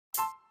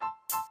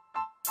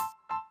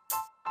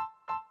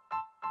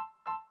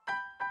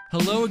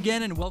Hello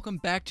again, and welcome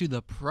back to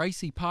the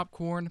Pricey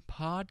Popcorn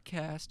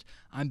Podcast.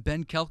 I'm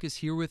Ben Kelkis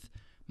here with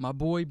my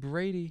boy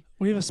Brady.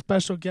 We have a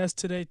special guest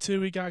today too.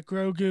 We got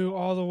Grogu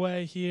all the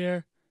way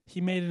here.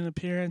 He made an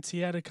appearance. He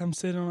had to come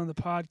sit in on the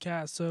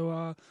podcast.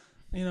 So,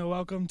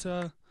 welcome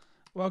to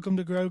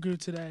Grogu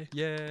today.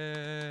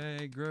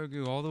 Yay,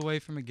 Grogu, all the way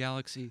from a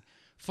galaxy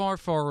far,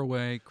 far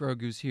away.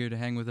 Grogu's here to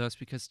hang with us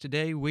because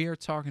today we are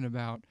talking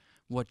about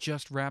what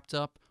just wrapped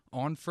up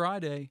on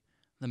Friday,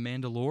 The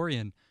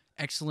Mandalorian.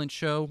 Excellent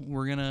show.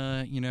 We're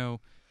gonna,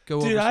 go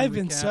over Dude, some I've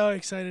been recap. so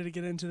excited to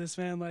get into this,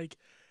 man. Like,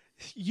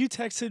 you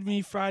texted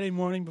me Friday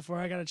morning before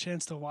I got a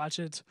chance to watch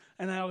it,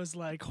 and I was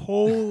like,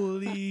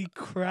 holy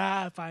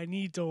crap, I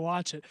need to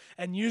watch it.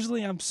 And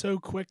usually I'm so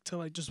quick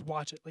to just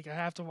watch it. Like, I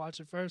have to watch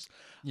it first.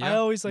 I Yeah,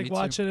 always me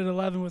watch too. it at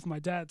 11 with my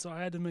dad, so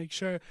I had to make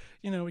sure,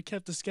 we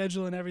kept the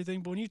schedule and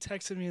everything. But when you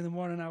texted me in the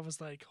morning, I was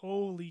like,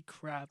 holy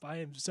crap, I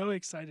am so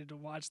excited to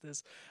watch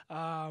this.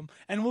 And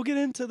we'll get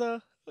into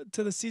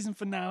the season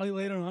finale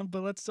later on,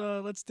 but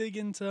let's dig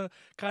into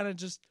kind of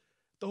just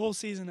the whole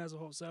season as a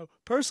whole. So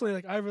personally,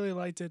 I really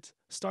liked it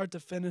start to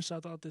finish. I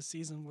thought this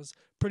season was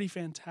pretty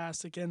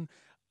fantastic, and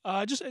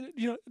just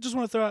want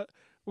to throw out.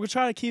 We're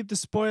trying to keep the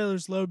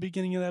spoilers low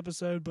beginning of the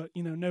episode, but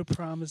no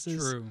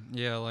promises. True.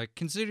 Yeah,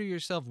 consider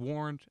yourself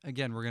warned.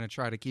 Again, we're gonna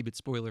try to keep it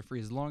spoiler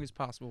free as long as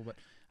possible. But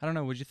I don't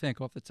know. What'd you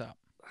think off the top?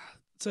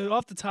 So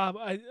off the top,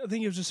 I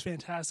think it was just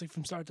fantastic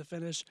from start to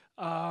finish.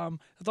 I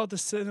thought the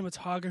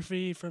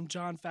cinematography from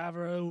Jon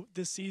Favreau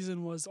this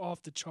season was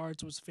off the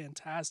charts. Was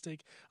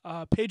fantastic.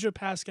 Pedro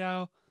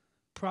Pascal,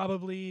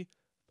 probably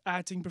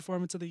acting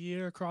performance of the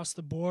year across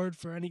the board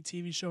for any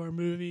TV show or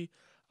movie.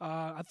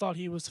 I thought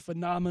he was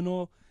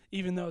phenomenal,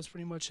 even though it's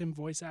pretty much him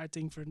voice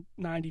acting for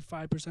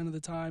 95% of the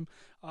time.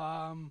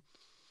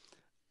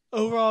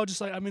 Overall,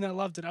 I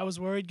loved it. I was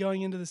worried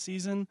going into the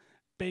season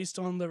based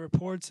on the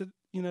reports that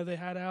they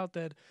had out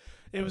that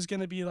it was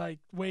going to be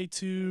way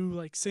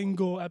too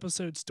single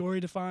episode story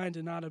defined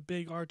and not a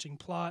big arching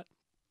plot.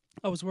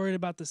 I was worried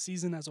about the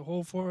season as a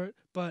whole for it,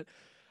 but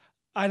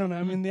I don't know.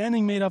 I mean, the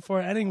ending made up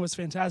for it. Ending was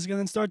fantastic, and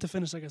then start to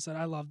finish, like I said,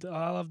 I loved it.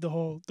 I loved the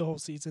whole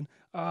season.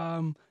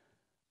 I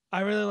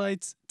really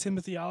liked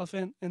Timothy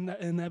Oliphant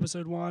in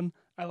episode 1.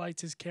 I liked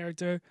his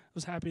character. I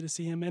was happy to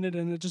see him in it,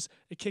 and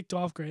it kicked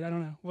off great. I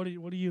don't know. What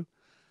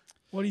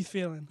are you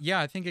feeling? Yeah,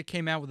 I think it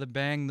came out with a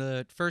bang.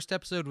 The first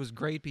episode was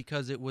great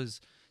because it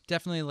was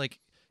definitely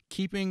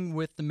keeping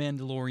with the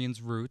Mandalorian's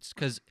roots.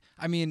 Because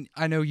I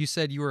know you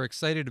said you were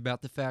excited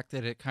about the fact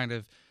that it kind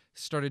of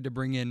started to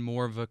bring in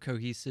more of a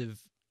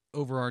cohesive,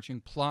 overarching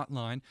plot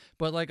line.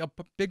 But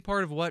big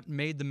part of what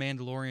made the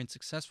Mandalorian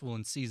successful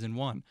in season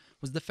 1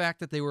 was the fact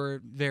that they were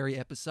very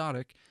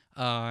episodic.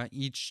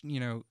 Each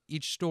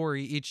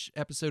story, each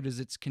episode is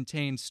its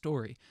contained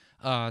story.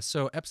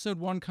 So episode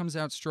 1 comes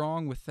out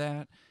strong with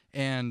that.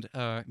 And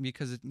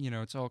because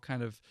it's all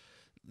kind of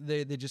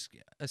they just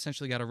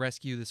essentially got to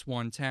rescue this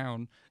one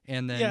town,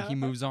 and then he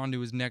moves on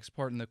to his next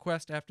part in the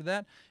quest after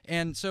that.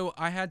 And so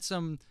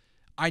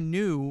I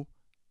knew,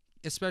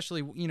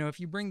 especially if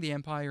you bring the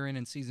Empire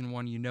in season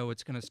 1,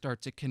 it's going to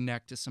start to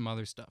connect to some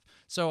other stuff.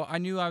 So I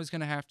knew I was going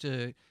to have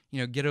to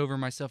get over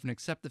myself and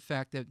accept the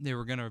fact that they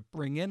were going to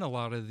bring in a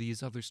lot of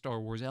these other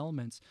Star Wars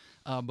elements.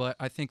 But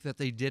I think that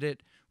they did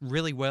it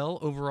really well.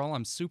 Overall,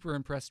 I'm super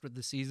impressed with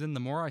the season.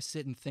 The more I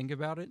sit and think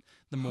about it,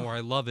 the more I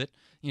love it.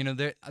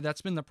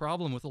 That's been the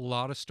problem with a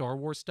lot of Star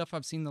Wars stuff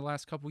I've seen the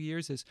last couple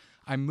years is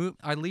I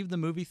leave the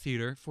movie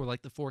theater for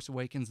The Force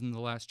Awakens and The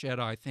Last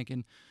Jedi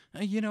thinking,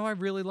 I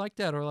really like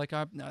that, or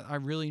I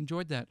really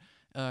enjoyed that.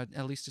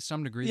 At least to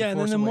some degree. Yeah, and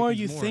then the more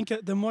you think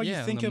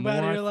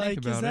about it, you're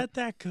like, is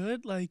that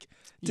good?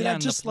 Did I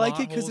just like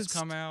it because it's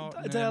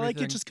did I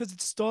like it just because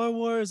it's Star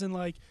Wars? And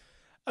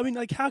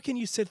how can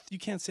you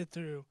can't sit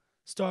through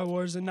Star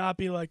Wars and not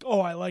be like,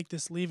 oh, I like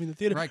this leaving the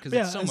theater, right? Because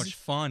it's so much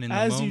fun in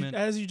the moment.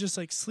 As you just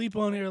sleep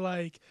on it, you're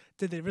like,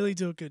 did they really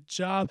do a good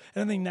job?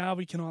 And I think now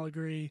we can all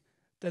agree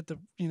that the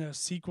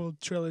sequel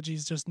trilogy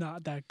is just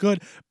not that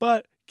good.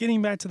 But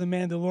getting back to the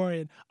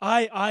Mandalorian,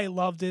 I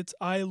loved it.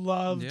 I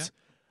love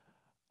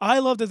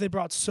that they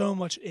brought so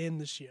much in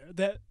this year.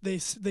 That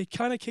they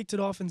kind of kicked it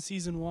off in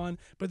season 1,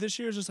 but this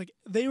year is just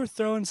they were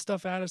throwing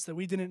stuff at us that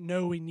we didn't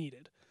know we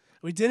needed.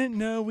 We didn't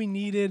know we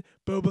needed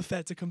Boba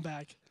Fett to come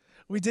back.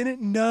 We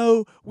didn't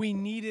know we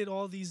needed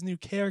all these new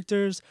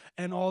characters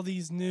and all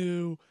these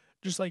new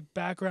just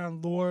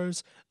background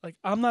lores.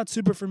 I'm not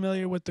super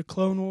familiar with the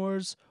Clone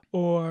Wars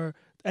or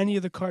any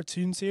of the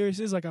cartoon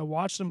series. I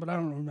watched them, but I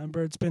don't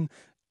remember. It's been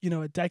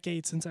a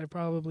decade since I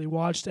probably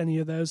watched any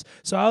of those.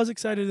 So I was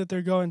excited that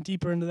they're going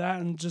deeper into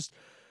that,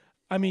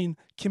 and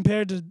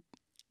compared to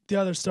the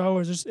other Star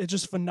Wars, it's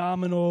just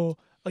phenomenal,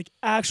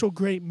 actual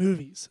great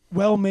movies.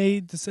 Well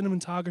made, the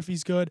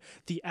cinematography's good,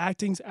 the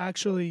acting's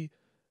actually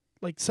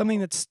something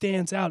that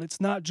stands out.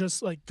 It's not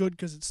just good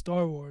because it's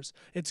Star Wars.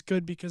 It's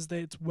good because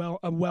it's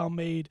a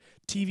well-made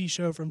TV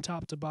show from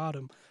top to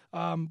bottom.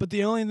 But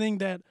the only thing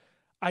that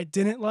I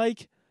didn't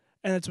like,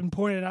 and it's been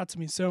pointed out to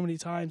me so many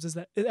times, is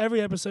that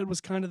every episode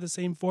was kind of the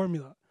same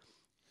formula.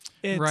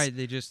 It's Right,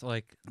 they just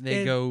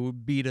they it go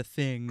beat a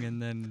thing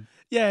and then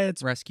yeah,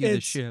 rescue the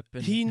it's ship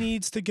and he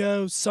needs to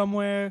go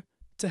somewhere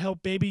to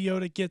help Baby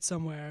Yoda get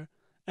somewhere,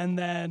 and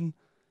then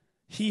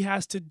he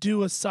has to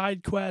do a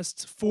side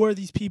quest for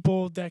these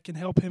people that can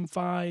help him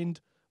find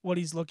what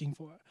he's looking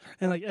for.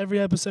 And like every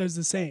episode is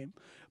the same.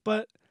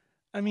 But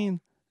I mean,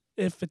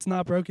 if it's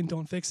not broken,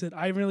 don't fix it.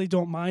 I really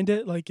don't mind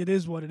it. Like it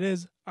is what it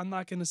is. I'm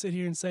not going to sit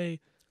here and say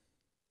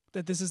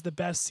that this is the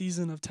best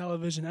season of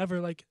television ever.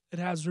 Like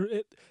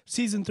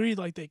season 3,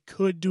 like they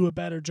could do a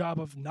better job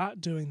of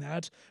not doing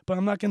that. But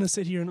I'm not going to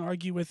sit here and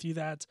argue with you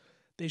that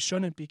they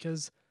shouldn't,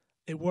 because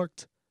it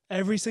worked.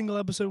 Every single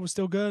episode was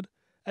still good.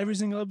 Every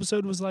single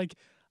episode was like,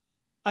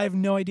 I have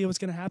no idea what's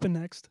going to happen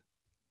next.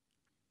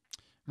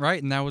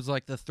 right, and that was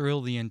like the thrill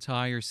of the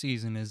entire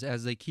season is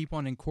as they keep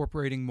on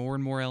incorporating more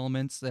and more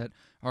elements that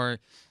are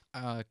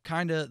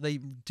they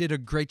did a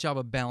great job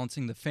of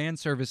balancing the fan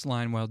service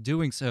line while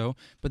doing so,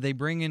 but they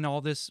bring in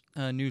all this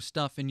new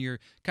stuff, and you're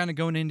kind of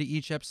going into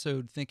each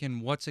episode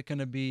thinking, what's going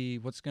to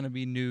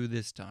be new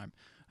this time?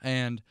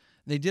 And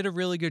they did a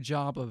really good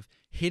job of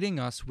hitting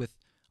us with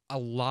a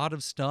lot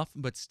of stuff,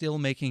 but still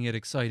making it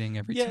exciting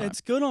every time. Yeah,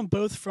 it's good on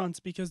both fronts,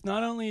 because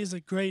not only is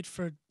it great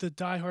for the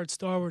diehard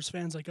Star Wars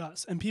fans like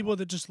us and people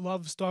that just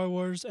love Star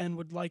Wars and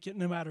would like it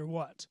no matter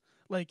what.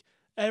 Like,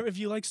 if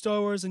you like Star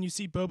Wars and you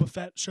see Boba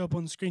Fett show up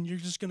on the screen, you're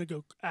just gonna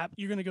go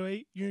crazy.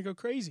 You're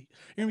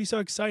gonna be so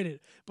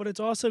excited. But it's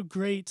also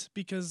great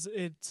because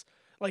it's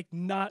like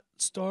not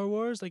Star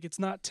Wars. Like it's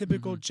not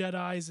typical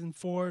Jedis and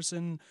Force,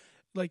 and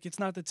like it's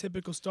not the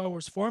typical Star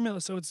Wars formula.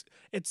 So it's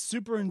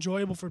super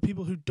enjoyable for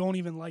people who don't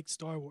even like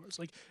Star Wars.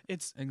 Like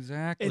it's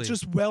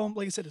just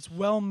like I said, it's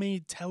well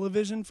made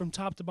television from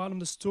top to bottom.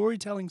 The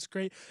storytelling's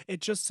great. It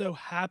just so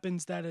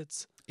happens that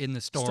it's in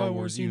the Star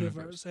Wars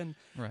universe. And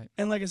right.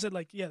 And like I said,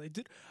 like yeah, they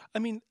did. I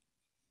mean,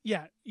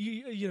 yeah,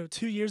 you know,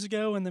 2 years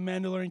ago when The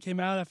Mandalorian came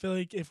out, I feel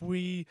like if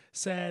we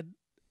tried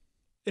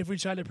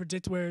to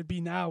predict where it'd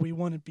be now, we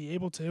wouldn't be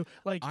able to.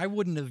 Like I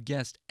wouldn't have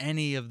guessed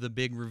any of the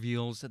big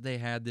reveals that they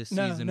had this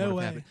season no would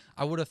way. have happened.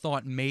 I would have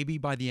thought maybe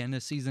by the end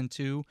of season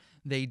 2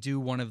 they do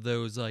one of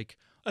those like,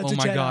 It's oh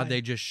my a god, Jedi.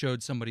 they just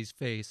showed somebody's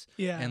face.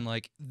 Yeah. And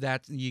like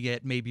that you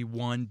get maybe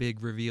one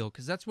big reveal,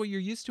 because that's what you're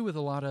used to with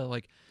a lot of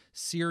like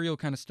serial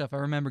kind of stuff. I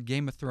remember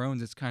Game of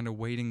Thrones is kind of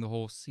waiting the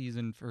whole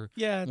season for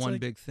it's one like,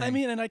 big thing. I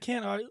mean, and I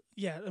can't I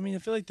mean, I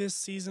feel like this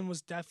season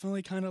was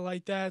definitely kind of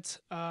like that.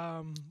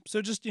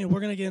 So just, you know, we're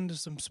going to get into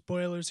some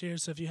spoilers here.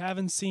 So if you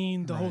haven't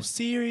seen the whole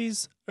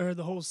series or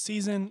the whole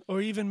season,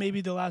 or even maybe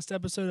the last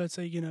episode, I'd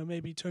say, you know,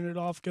 maybe turn it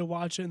off, go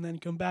watch it, and then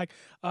come back.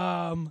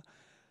 I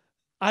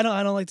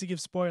don't like to give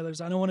spoilers.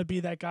 I don't want to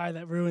be that guy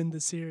that ruined the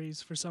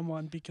series for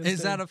someone, because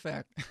is that a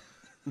fact?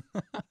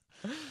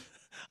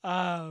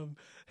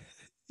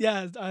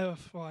 Yeah,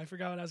 I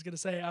forgot what I was gonna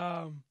say.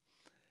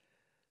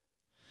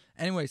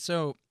 Anyway,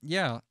 so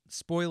yeah,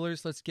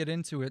 spoilers. Let's get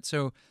into it.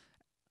 So,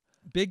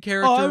 big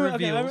character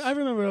reveals. I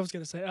remember what I was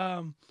gonna say.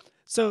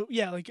 So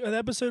yeah, like an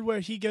episode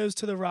where he goes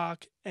to the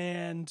rock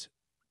and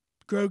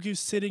Grogu's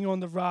sitting on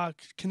the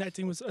rock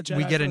connecting with a Jedi.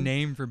 We get a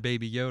name for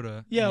Baby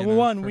Yoda. Yeah,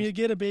 we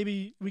get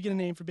a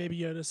name for Baby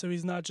Yoda, so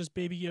he's not just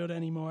Baby Yoda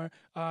anymore.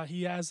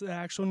 He has an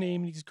actual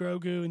name. He's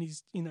Grogu, and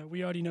he's, you know,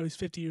 we already know he's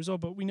 50 years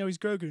old, but we know he's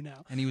Grogu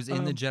now. And he was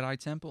in the Jedi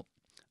Temple.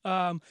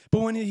 But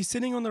when he's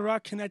sitting on the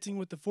rock connecting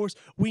with the Force,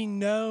 we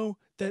know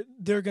that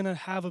they're gonna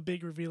have a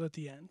big reveal at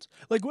the end.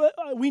 Like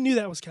we knew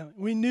that was coming.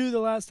 We knew the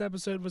last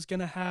episode was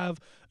gonna have,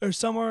 or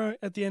somewhere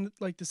at the end,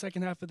 like the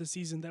second half of the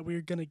season, that we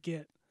were gonna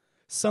get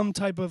some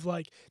type of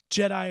like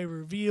Jedi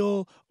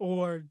reveal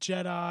or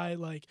Jedi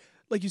like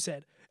you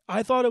said.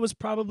 I thought it was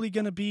probably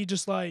gonna be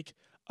just like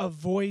a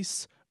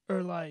voice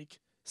or like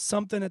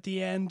something at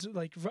the end,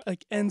 like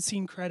end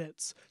scene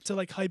credits to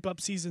like hype up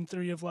season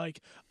 3 of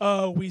like,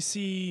 oh, we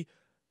see,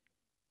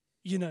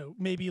 you know,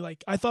 maybe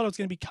like I thought it was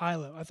gonna be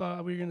Kylo. I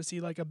thought we were gonna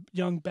see like a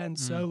young Ben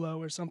Solo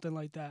or something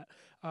like that.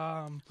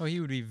 He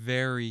would be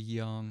very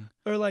young.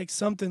 Or like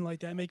something like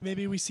that.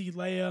 Maybe we see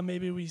Leia.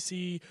 Maybe we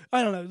see,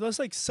 I don't know. That's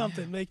like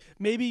something. Like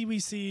maybe we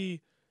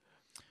see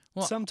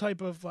some type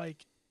of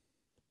like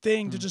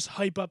thing to just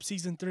hype up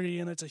season 3,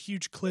 and it's a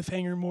huge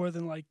cliffhanger more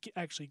than like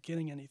actually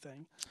getting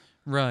anything.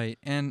 Right,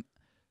 and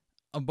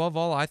above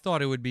all, I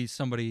thought it would be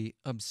somebody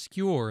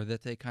obscure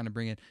that they kind of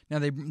bring in. Now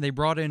they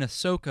brought in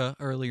Ahsoka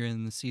earlier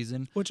in the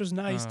season, which was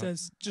nice.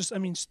 I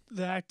mean,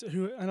 the actor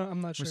who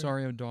I'm not sure.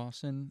 Rosario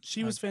Dawson.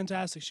 She was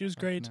fantastic. She was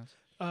great.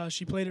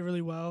 She played it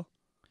really well.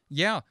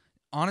 Yeah,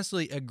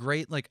 honestly, a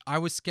great. Like I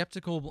was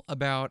skeptical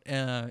about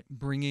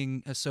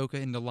bringing Ahsoka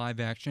into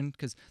live action,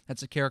 because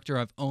that's a character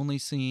I've only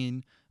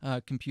seen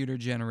computer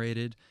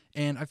generated,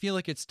 and I feel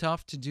like it's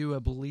tough to do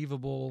a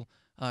believable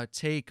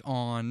take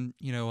on,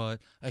 you know,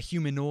 a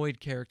humanoid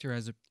character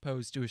as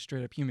opposed to a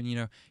straight up human. You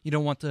know, you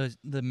don't want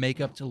the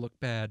makeup to look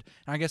bad.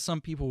 And I guess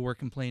some people were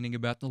complaining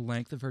about the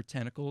length of her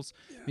tentacles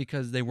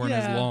because they weren't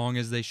as long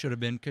as they should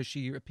have been, because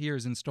she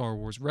appears in Star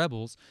Wars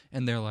Rebels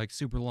and they're like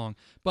super long.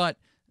 But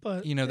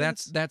But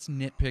that's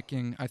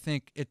nitpicking. I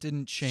think it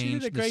didn't she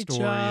change did a the great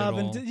story job,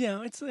 at all.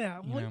 and it's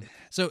what.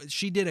 So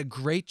she did a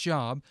great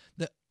job.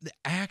 The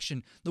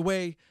action, the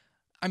way.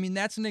 I mean,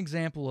 that's an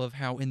example of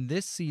how in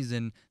this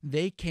season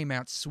they came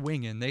out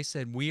swinging. They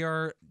said, "We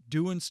are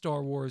doing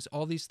Star Wars.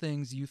 All these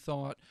things you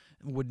thought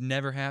would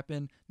never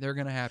happen, they're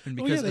going to happen."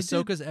 Because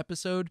Ahsoka's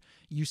episode,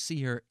 you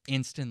see her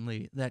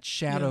instantly. That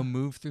shadow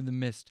move through the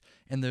mist,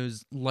 and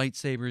those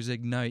lightsabers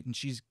ignite, and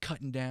she's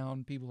cutting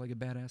down people like a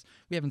badass.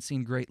 We haven't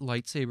seen great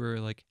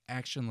lightsaber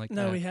action like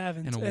that we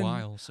haven't. in a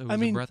while. So it was I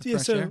mean, a breath of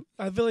fresh air.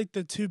 I feel like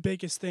the two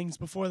biggest things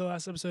before the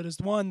last episode is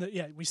one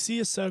that we see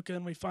Ahsoka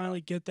and we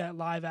finally get that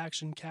live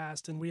action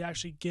cast and we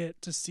actually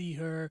get to see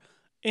her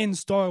in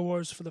Star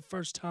Wars for the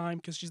first time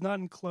because she's not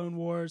in Clone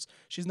Wars,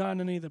 she's not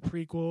in any of the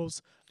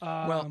prequels.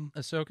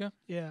 Ahsoka?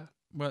 Yeah.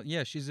 Well,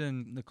 yeah, she's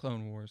in the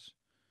Clone Wars.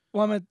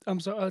 Well, I'm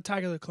sorry,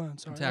 Attack of the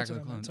Clones. Sorry, Attack of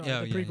the Clones.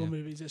 Sorry, the prequel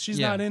movies. She's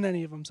Yeah. not in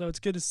any of them, so it's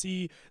good to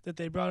see that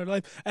they brought her to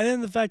life. And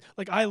then the fact,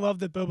 I love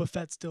that Boba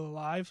Fett's still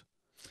alive.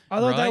 I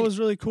thought that was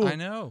really cool. I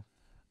know.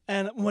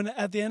 And when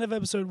at the end of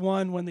episode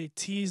 1, when they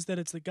teased that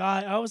it's the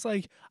guy, I was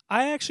like,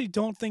 I actually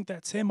don't think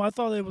that's him. I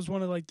thought it was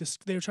one of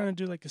they were trying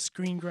to do a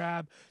screen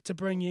grab to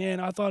bring you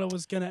in. I thought it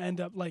was gonna end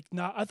up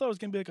not. I thought it was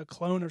gonna be a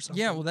clone or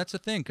something. Yeah, well, that's the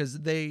thing because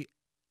they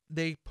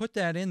put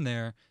that in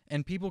there,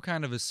 and people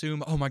kind of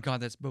assume, oh my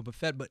God, that's Boba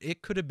Fett, but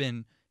it could have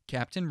been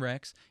Captain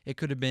Rex. It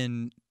could have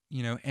been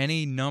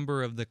any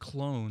number of the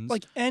clones,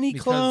 any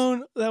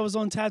clone that was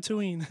on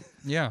Tatooine.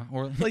 Yeah,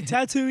 or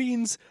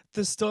Tatooine's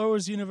the Star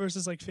Wars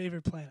universe's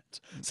favorite planet.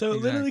 So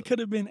it literally could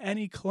have been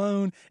any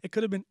clone. It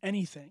could have been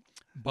anything.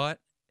 But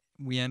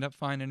we end up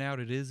finding out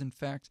it is in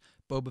fact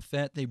Boba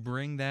Fett. They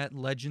bring that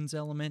Legends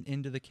element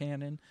into the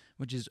canon,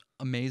 which is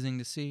amazing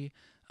to see.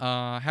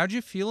 How'd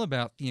you feel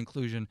about the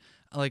inclusion?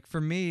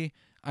 For me,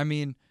 I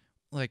mean,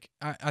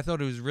 I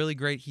thought it was really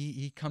great.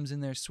 He comes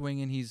in there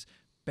swinging. He's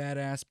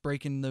badass,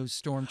 breaking those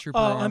stormtrooper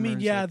armors. I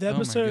mean, yeah, the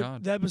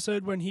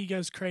episode when he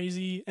goes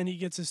crazy and he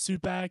gets his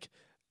suit back,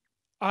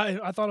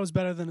 I thought it was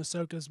better than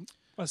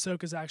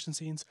Ahsoka's action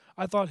scenes.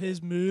 I thought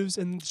his moves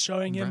and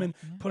showing him and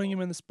putting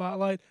him in the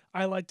spotlight,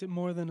 I liked it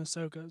more than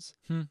Ahsoka's.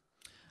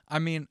 I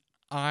mean,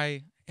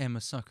 I am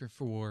a sucker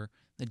for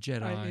the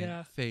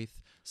Jedi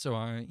faith, so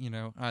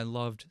I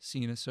loved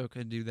seeing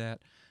Ahsoka do that.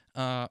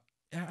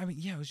 I mean,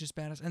 yeah, it was just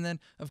badass. And then,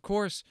 of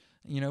course,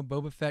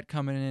 Boba Fett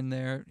coming in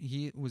there,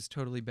 he was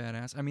totally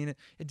badass. I mean,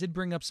 it did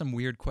bring up some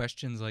weird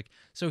questions,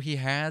 so he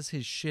has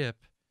his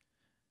ship.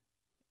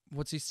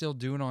 What's he still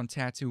doing on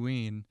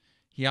Tatooine?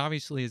 He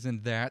obviously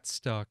isn't that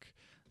stuck.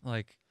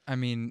 I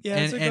mean,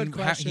 that's a good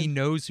question. He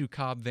knows who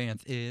Cobb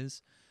Vanth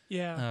is.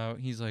 Yeah.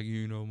 He's like,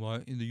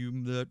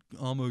 that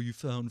ammo you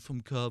found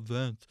from Cobb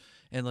Vanth.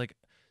 And,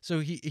 so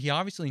he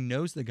obviously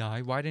knows the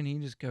guy. Why didn't he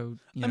just go?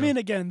 I mean,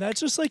 again, that's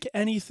just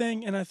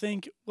anything, and I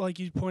think, like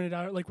you pointed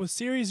out, with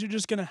series, you're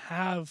just gonna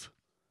have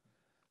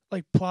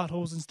plot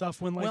holes and stuff.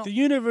 When the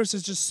universe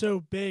is just so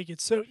big,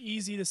 it's so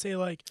easy to say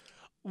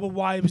well,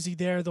 why was he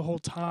there the whole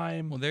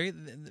time? Well,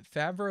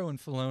 Favreau and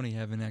Filoni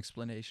have an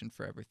explanation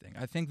for everything.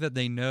 I think that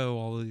they know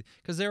all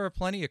because there are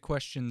plenty of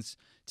questions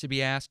to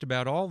be asked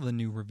about all the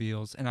new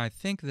reveals, and I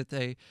think that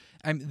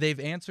they've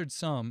answered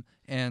some,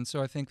 and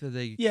so I think that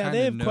they they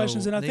have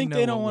questions, and I think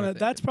they don't want to.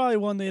 That's probably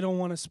one they don't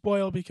want to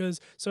spoil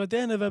because at the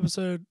end of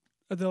episode.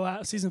 The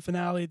last season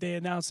finale, they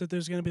announced that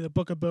there's going to be the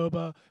Book of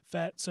Boba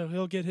Fett, so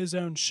he'll get his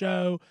own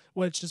show,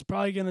 which is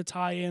probably going to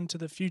tie into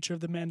the future of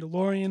the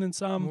Mandalorian in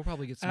some we'll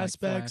probably get some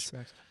aspects.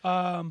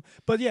 Flashbacks.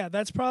 But yeah,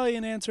 that's probably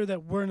an answer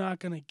that we're not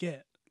going to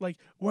get.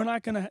 We're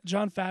not going to.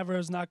 John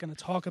Favreau's not going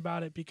to talk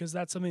about it because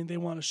that's something they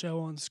want to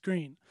show on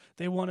screen.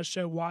 They want to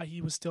show why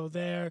he was still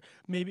there.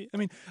 Maybe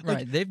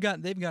right. They've got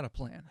a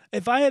plan.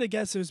 If I had to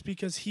guess, it was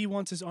because he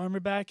wants his armor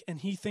back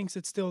and he thinks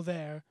it's still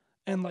there,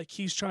 and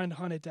he's trying to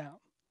hunt it down.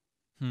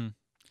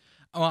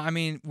 Well, I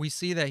mean, we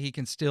see that he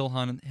can still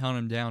hunt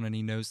him down, and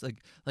he knows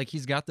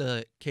he's got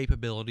the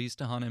capabilities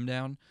to hunt him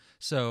down.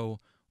 So,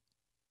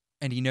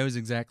 and he knows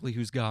exactly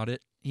who's got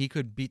it. He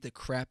could beat the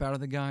crap out of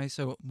the guy.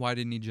 So why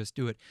didn't he just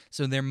do it?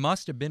 So there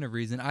must have been a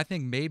reason. I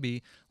think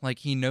maybe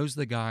he knows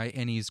the guy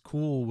and he's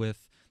cool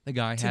with the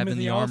guy having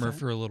the armor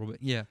for a little bit.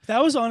 Yeah,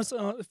 that was honestly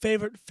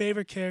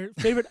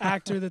favorite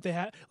actor that they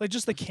had.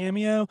 Just the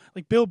cameo.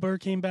 Bill Burr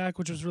came back,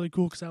 which was really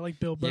cool because I like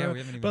Bill Burr. Yeah, we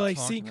haven't even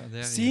talked about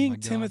that. Seeing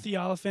Timothy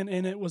Olyphant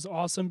in it was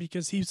awesome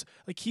because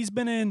he's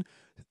been in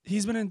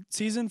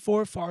season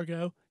 4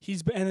 Fargo.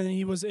 And then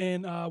he was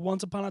in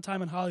Once Upon a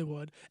Time in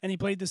Hollywood, and he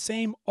played the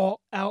same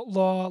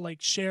outlaw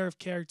sheriff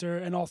character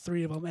in all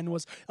 3 of them, and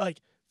was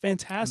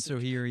fantastic.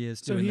 And so here he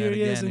is doing that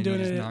again, and he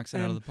just knocks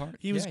it out of the park.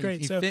 He was great.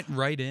 He fit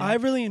right in. I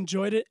really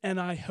enjoyed it, and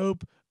I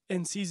hope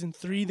in season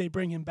 3 they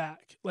bring him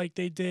back, like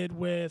they did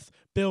with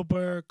Bill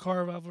Burr,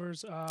 Cara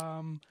Weathers,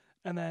 and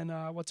then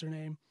what's her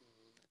name,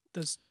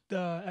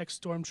 the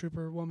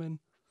ex-stormtrooper woman.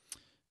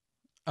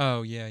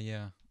 Oh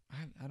yeah.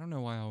 I don't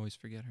know why I always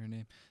forget her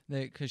name,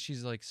 because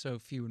she's so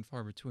few and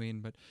far between.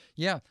 But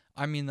yeah,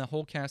 I mean the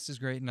whole cast is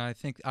great, and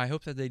I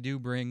hope that they do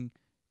bring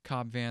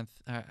Cobb Vanth.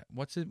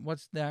 What's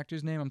the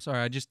actor's name? I'm sorry,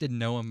 I just didn't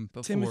know him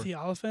before. Timothy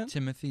Oliphant.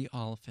 Timothy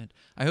Oliphant.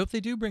 I hope they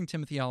do bring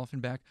Timothy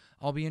Oliphant back.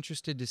 I'll be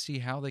interested to see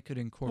how they could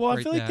incorporate. Well,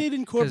 I feel like they'd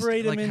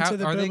incorporate him into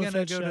the Boba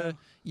Fett show.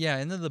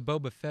 Into the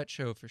Boba Fett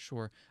show for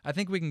sure. I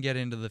think we can get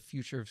into the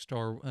future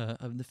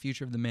of the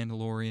future of the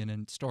Mandalorian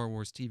and Star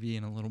Wars TV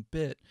in a little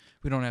bit.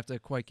 We don't have to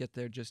quite get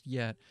there just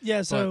yet.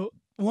 Yeah. So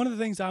one of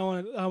the things I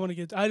want to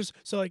get,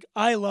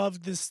 I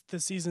loved this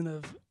season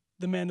of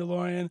The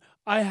Mandalorian.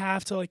 I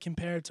have to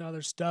compare it to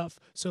other stuff.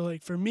 So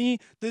for me,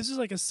 this is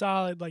a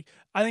solid,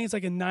 I think it's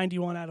a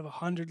 91 out of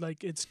 100.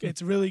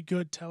 It's really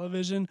good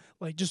television.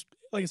 Just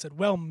like I said,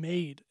 well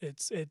made.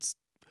 It's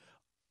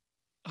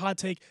hot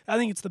take. I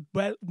think it's the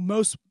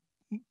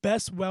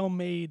best well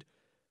made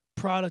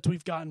product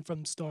we've gotten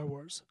from Star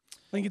Wars.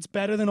 I think it's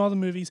better than all the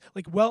movies.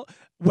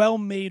 Well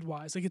made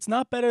wise. It's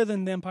not better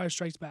than The Empire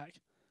Strikes Back.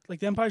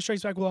 The Empire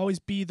Strikes Back will always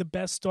be the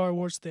best Star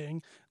Wars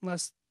thing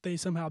unless they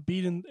somehow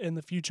beat in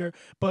the future.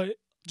 But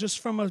just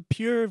from a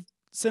pure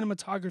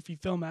cinematography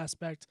film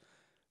aspect,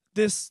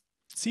 this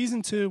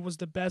season 2 was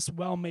the best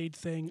well-made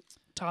thing,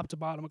 top to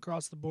bottom,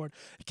 across the board,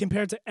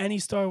 compared to any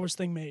Star Wars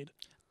thing made.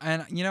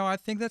 And, I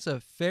think that's a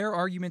fair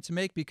argument to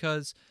make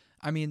because,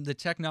 the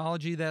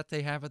technology that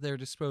they have at their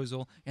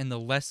disposal and the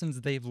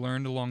lessons they've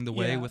learned along the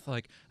way with,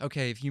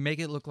 okay, if you make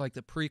it look like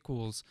the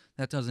prequels,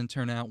 that doesn't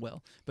turn out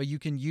well. But you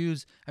can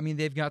use,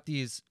 they've got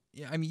these,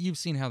 you've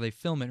seen how they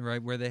film it,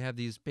 right? Where they have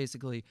these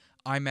basically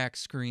IMAX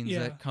screens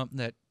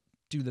that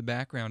do the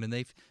background, and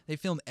they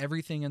film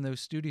everything in those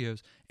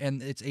studios,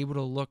 and it's able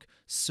to look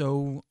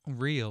so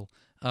real.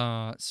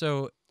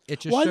 So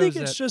it just shows I think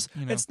that, it's just,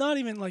 it's not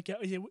even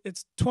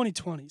it's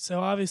 2020,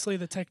 so obviously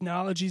the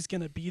technology's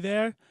going to be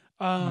there.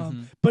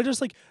 But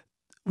just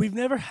we've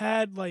never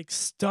had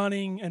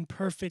stunning and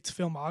perfect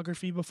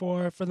filmography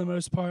before, for the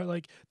most part.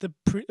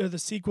 The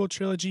sequel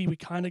trilogy, we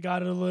kind of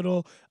got it a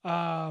little.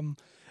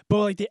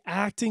 But the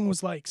acting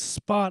was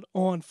spot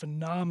on,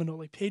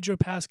 phenomenal. Pedro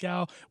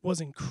Pascal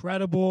was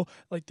incredible.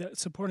 The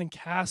supporting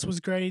cast was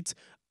great.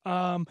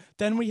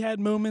 Then we had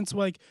moments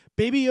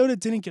Baby Yoda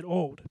didn't get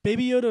old.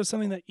 Baby Yoda was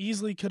something that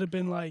easily could have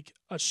been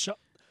a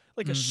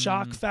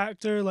shock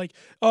factor.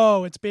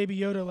 Oh, it's Baby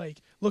Yoda.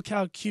 Look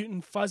how cute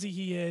and fuzzy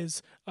he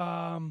is.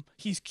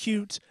 He's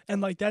cute,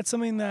 and that's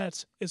something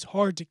that is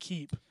hard to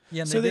keep.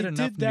 Yeah, and so they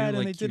did that,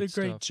 and they did a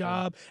great stuff,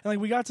 job. And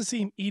we got to see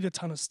him eat a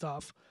ton of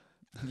stuff.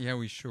 Yeah,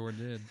 we sure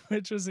did.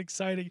 Which was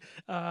exciting.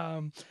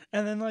 And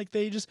then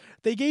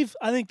they gave,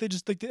 I think they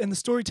just and the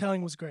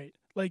storytelling was great.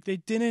 They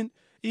didn't,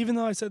 even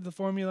though I said the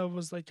formula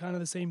was kind of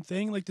the same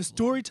thing, the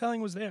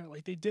storytelling was there.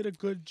 They did a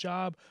good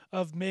job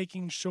of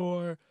making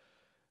sure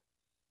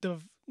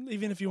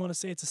even if you want to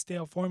say it's a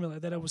stale formula,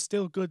 that it was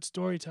still good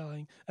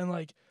storytelling.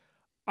 And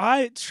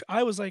I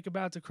was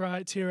about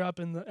to tear up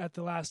at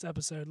the last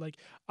episode.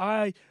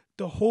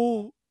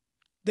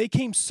 They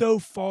came so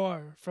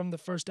far from the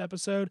first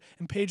episode,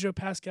 and Pedro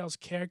Pascal's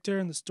character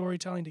and the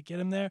storytelling to get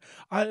him there.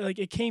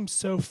 It came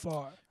so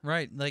far.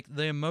 Right,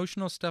 the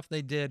emotional stuff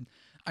they did.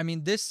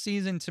 This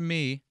season to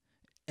me,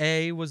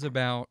 A, was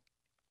about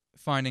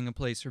finding a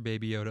place for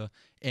Baby Yoda,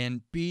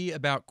 and B,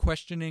 about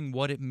questioning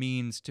what it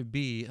means to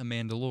be a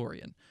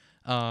Mandalorian.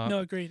 No,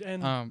 agreed.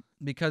 And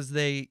because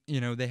they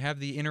have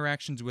the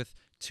interactions with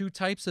two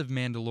types of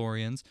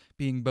Mandalorians,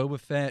 being Boba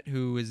Fett,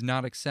 who is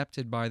not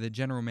accepted by the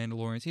general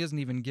Mandalorians. He doesn't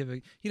even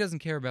he doesn't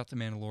care about the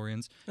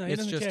Mandalorians. No,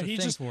 it's just a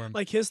thing for him.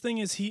 His thing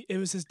is it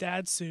was his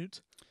dad's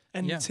suit.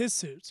 And it's his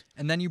suit.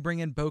 And then you bring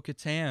in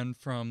Bo-Katan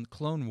from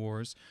Clone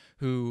Wars,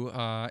 who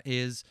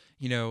is,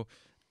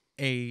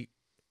 a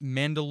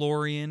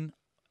Mandalorian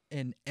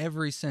in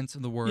every sense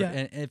of the word.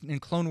 Yeah. And in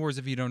Clone Wars,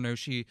 if you don't know,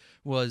 she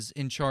was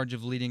in charge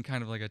of leading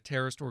kind of a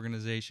terrorist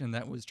organization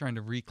that was trying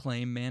to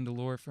reclaim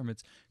Mandalore from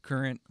its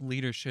current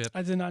leadership.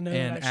 I did not know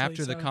and that,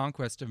 after the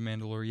conquest of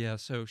Mandalore,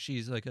 so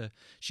she's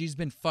she's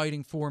been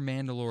fighting for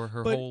Mandalore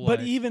her whole life.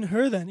 But even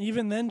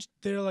then,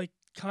 they're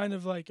kind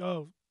of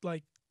oh,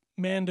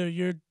 Mando,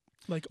 you're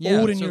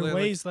old in your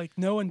ways.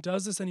 No one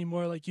does this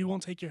anymore. You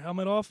won't take your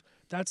helmet off.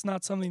 That's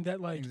not something that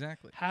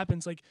exactly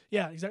happens.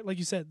 Exactly like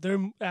you said,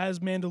 they're as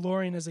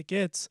Mandalorian as it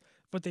gets,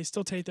 but they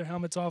still take their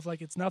helmets off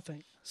like it's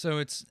nothing. So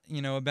it's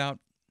about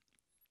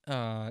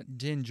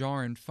Din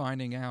Djarin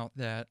finding out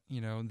that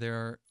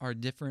there are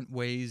different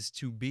ways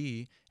to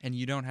be, and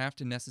you don't have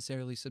to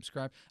necessarily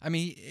subscribe.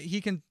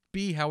 He can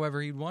be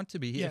however he'd want to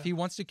be. Yeah. If he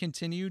wants to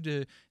continue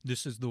to,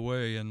 this is the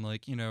way, and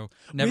never.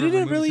 We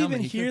didn't really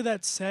even hear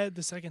that said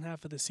the second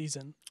half of the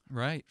season.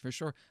 Right, for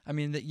sure.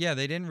 They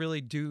didn't really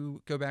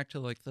go back to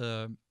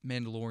the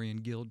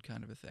Mandalorian Guild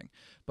kind of a thing.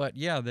 But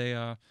yeah,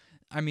 they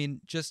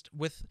just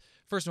with,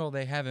 first of all,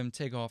 they have him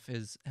take off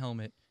his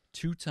helmet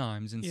 2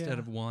 times instead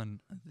of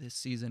 1 this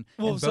season,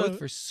 and both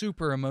for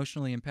super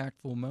emotionally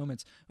impactful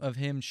moments of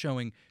him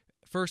showing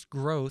first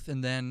growth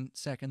and then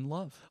second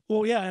love.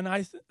 Well, yeah,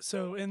 and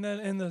so in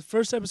the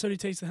first episode, he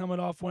takes the helmet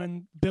off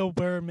when Bill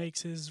Burr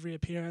makes his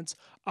reappearance.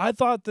 I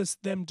thought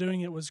them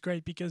doing it was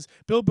great because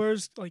Bill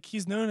Burr's like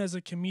he's known as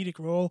a comedic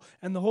role,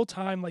 and the whole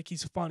time like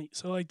he's funny.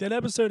 So like that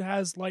episode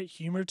has light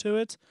humor to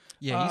it.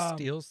 Yeah, he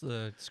steals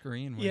the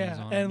screen when he's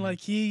on. And like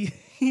he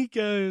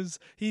does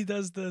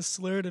the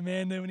slur to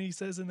Mando when he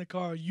says in the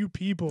car, "You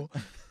people."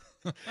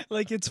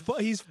 Like he's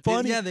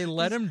funny. Yeah, they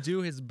let him do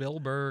his Bill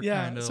Burr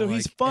kind of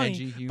he's like funny.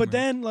 edgy humor. But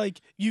then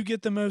like you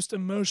get the most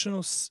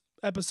emotional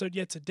episode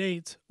yet to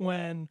date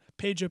when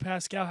Pedro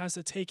Pascal has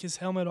to take his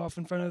helmet off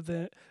in front of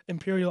the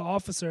Imperial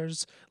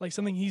officers, like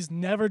something he's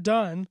never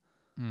done.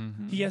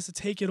 Mm-hmm. He has to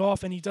take it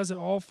off, and he does it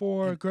all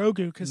for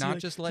Grogu because not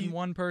just letting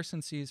one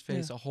person see his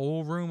face, a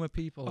whole room of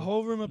people.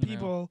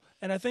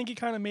 And I think it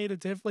kind of made a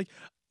difference. Like,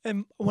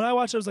 and when I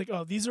watched, I was like,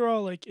 "Oh, these are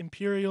all like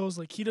Imperials.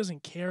 Like, he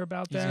doesn't care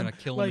about them. He's gonna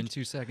kill them in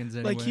 2 seconds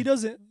anyway. Like, he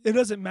doesn't. It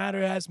doesn't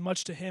matter as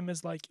much to him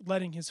as like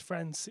letting his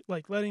friends,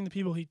 like letting the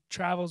people he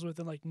travels with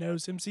and like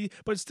knows him see.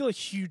 But it's still a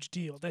huge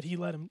deal that he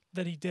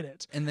did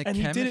it. And the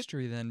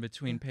chemistry then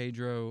between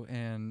Pedro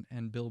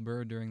and Bill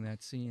Burr during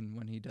that scene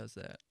when he does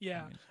that.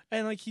 Yeah,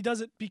 and like he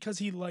does it because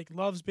he like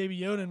loves Baby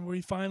Yoda, and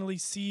we finally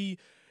see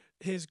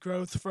his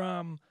growth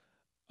from,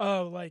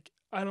 like,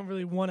 I don't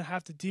really want to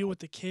have to deal with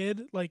the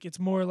kid. Like, it's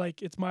more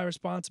like it's my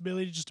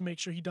responsibility just to make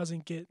sure he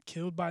doesn't get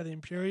killed by the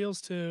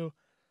Imperials to,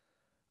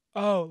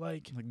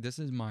 like this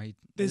is my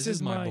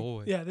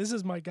boy. Yeah, this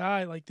is my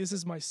guy. Like, this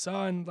is my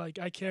son. Like,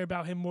 I care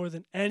about him more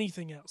than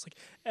anything else.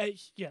 Like,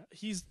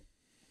 he's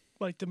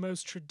like the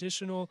most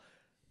traditional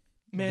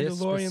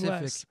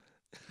Mandalorian.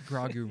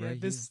 Grogu, right?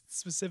 This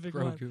specific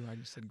Grogu. one. I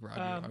just said Grogu.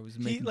 I was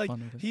making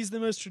fun of it. He's the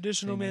most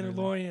traditional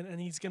Mandalorian,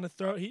 and he's gonna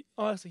throw. He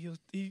honestly,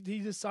 he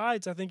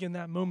decides, I think, in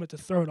that moment to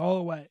throw it all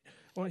away.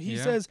 When he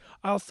says,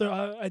 "I'll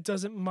throw," it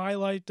doesn't. My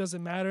life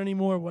doesn't matter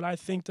anymore. What I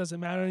think doesn't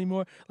matter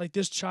anymore. Like,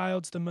 this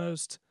child's the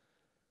most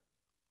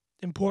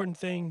important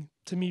thing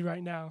to me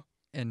right now.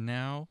 And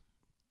now,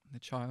 the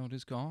child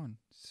is gone.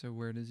 So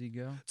where does he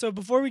go? So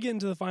before we get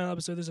into the final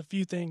episode, there's a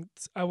few things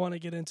I want to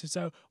get into.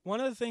 So one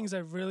of the things I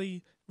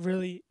really,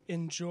 really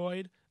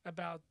enjoyed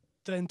about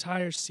the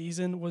entire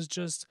season was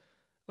just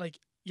like,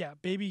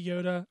 Baby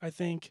Yoda, I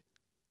think,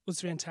 was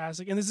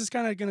fantastic. And this is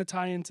kind of going to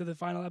tie into the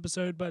final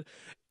episode, but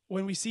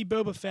when we see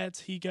Boba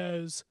Fett, he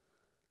goes,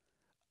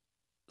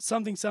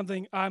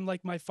 something, I'm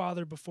like my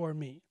father before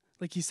me.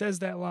 Like, he says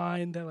that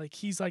line that like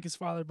he's like his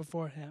father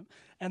before him.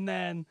 And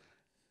then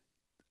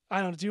I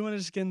don't know. Do you want to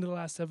just get into the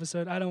last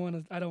episode? I don't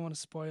want to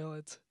spoil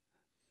it.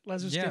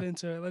 Let's just get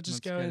into it. Let's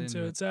just go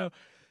into it. So,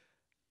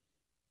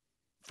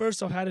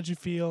 first off, how did you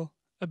feel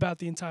about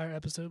the entire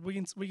episode? We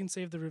can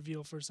save the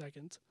reveal for a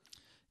second.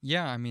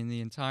 Yeah, I mean,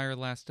 the entire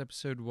last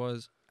episode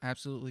was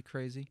absolutely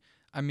crazy.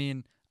 I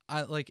mean,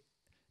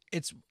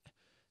 it's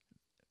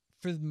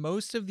for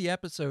most of the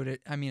episode.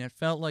 It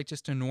felt like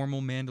just a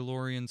normal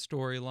Mandalorian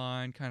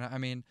storyline. Kind of. I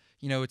mean,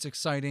 it's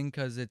exciting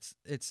because it's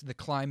the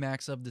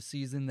climax of the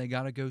season. They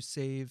got to go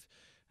save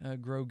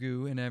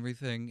Grogu and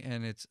everything,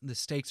 and the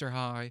stakes are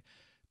high.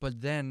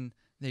 But then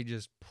they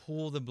just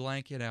pull the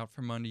blanket out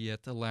from under you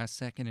at the last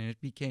second, and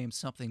it became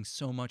something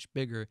so much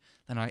bigger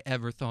than I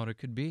ever thought it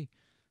could be.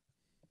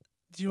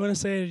 Do you want to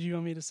say it or do you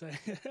want me to say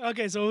it?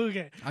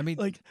 Okay. I mean,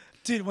 like,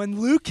 dude, when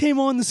Luke came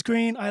on the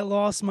screen, I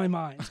lost my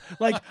mind.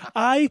 Like,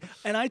 I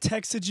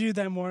texted you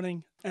that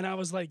morning, and I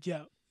was like,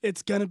 yo,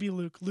 it's going to be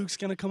Luke. Luke's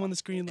going to come on the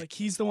screen. Like,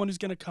 he's the one who's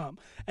going to come.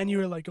 And you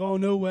were like, oh,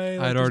 no way.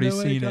 Like, I'd already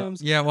seen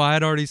it. Yeah, well,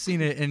 I'd already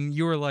seen it, and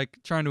you were, like,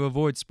 trying to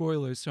avoid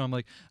spoilers, so I'm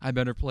like, I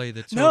better play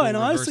the total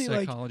reverse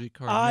psychology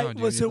card.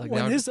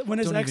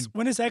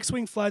 When his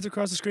X-Wing flies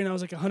across the screen, I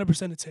was like,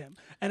 100% it's him.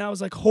 And I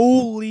was like,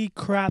 holy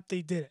crap,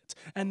 they did it.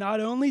 And not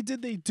only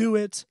did they do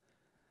it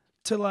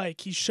to, like,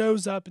 he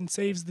shows up and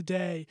saves the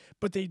day,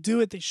 but they do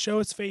it, they show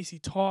his face, he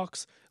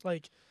talks,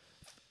 like,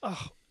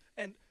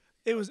 and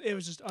it was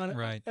just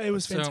it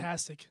was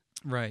fantastic.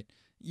 Right.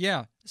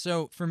 Yeah.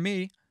 So for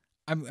me,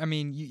 I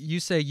mean, you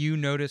say you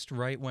noticed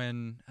right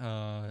when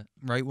the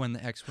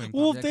X-Wing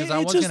popped in, because I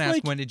was going to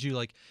ask, when did you,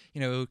 like,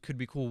 it could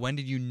be cool. When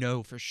did you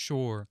know for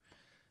sure?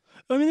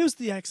 I mean, it was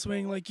the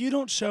X-Wing. Like, you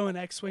don't show an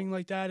X-Wing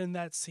like that in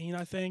that scene,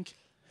 I think.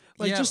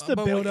 Like, just the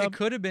build-up. It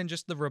could have been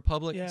just the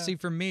Republic. Yeah. See,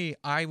 for me,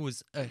 I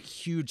was a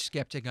huge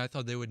skeptic. I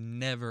thought they would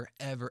never,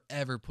 ever,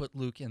 ever put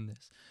Luke in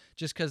this.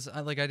 Just because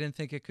I didn't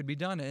think it could be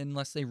done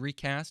unless they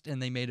recast,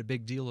 and they made a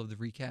big deal of the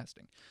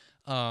recasting,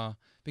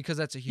 because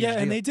that's a huge deal.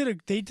 And they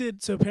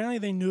did. So apparently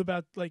they knew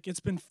about, like,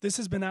 this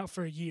has been out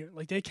for a year.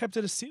 Like, they kept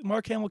it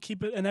Mark Hamill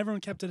keep it, and everyone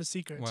kept it a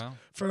secret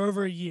for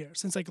over a year,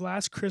 since like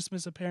last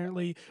Christmas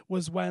apparently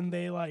was when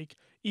they like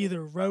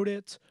either wrote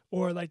it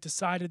or like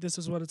decided this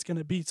is what it's going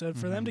to be. So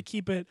for them to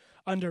keep it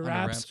under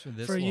wraps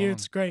for a year,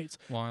 it's great.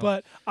 Wild.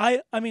 But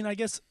I mean, I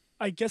guess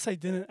I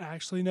didn't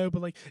actually know,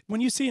 but like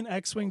when you see an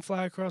X-Wing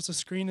fly across the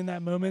screen in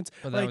that moment,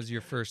 but that was your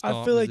first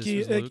thought. I feel like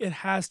it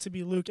has to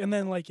be Luke, and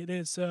then like it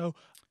is. So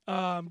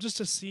just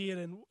to see it,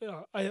 and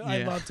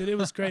I loved it. It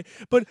was great.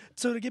 But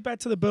so to get back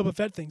to the Boba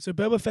Fett thing, so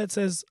Boba Fett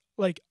says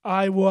like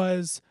I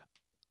was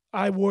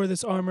I wore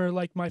this armor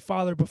like my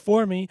father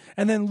before me,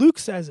 and then Luke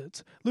says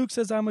it. Luke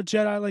says, I'm a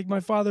Jedi like my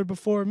father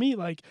before me.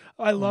 Like,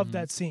 I love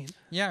that scene.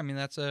 Yeah, I mean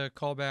that's a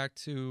callback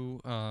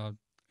to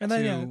And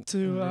then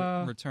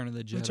Return of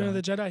the Jedi. Return of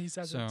the Jedi, he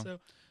says it. So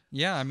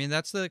yeah, I mean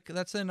that's the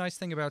nice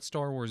thing about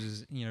Star Wars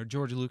is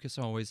George Lucas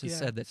always has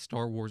said that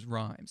Star Wars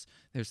rhymes.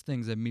 There's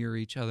things that mirror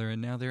each other,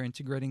 and now they're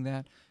integrating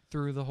that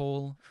through the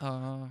whole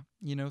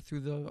through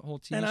the whole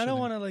TV. And I don't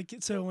want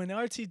to so when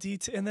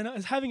R2D2 and then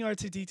having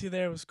R2D2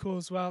 there was cool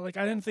as well. Like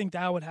I didn't think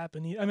that would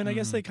happen. I mean, I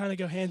guess they kind of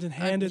go hand in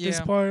hand at this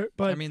part,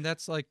 but I mean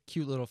that's like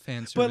cute little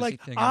fan service. But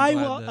like thing. I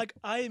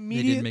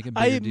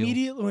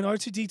immediately when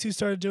R2D2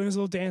 started doing his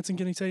little dance and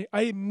getting excited,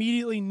 I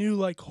immediately knew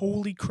like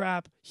holy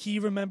crap, he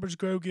remembers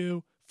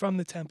Grogu from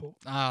the temple.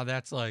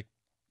 That's like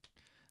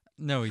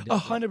no, he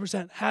doesn't.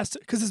 100% has to,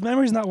 because his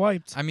memory's not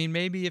wiped. I mean,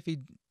 maybe if he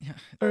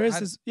or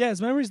is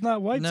his memory's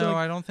not wiped. No, so like,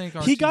 I don't think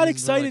he got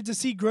excited to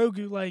see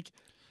Grogu. Like,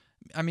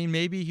 I mean,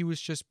 maybe he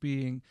was just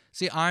being.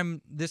 See,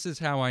 this is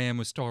how I am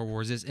with Star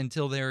Wars. Is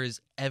until there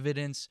is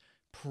evidence,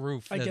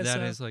 proof that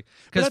is like.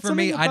 Because for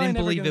me, I didn't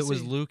believe it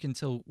was Luke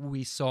until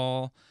we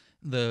saw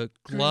the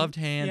gloved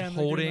hand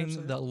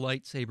holding the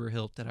lightsaber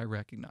hilt that I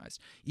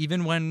recognized.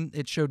 Even when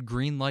it showed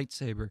green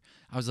lightsaber,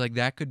 I was like,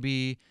 that could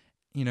be.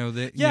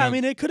 I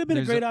mean, it could have been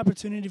a great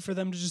opportunity for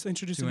them to just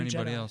introduce to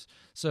anybody else.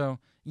 So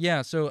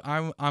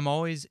I'm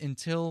always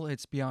until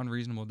it's beyond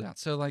reasonable doubt.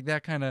 So like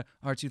that kind of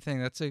R2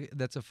 thing,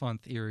 that's a fun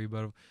theory,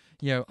 but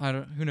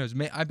who knows?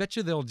 I bet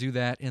you they'll do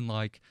that in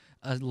like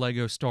a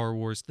Lego Star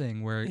Wars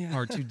thing where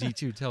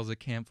R2D2 tells a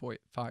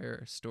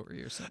campfire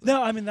story or something.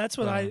 No, I mean that's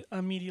what I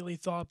immediately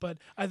thought, but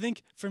I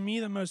think for me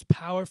the most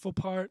powerful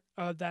part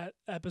of that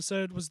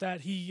episode was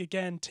that he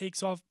again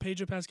takes off.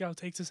 Pedro Pascal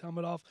takes his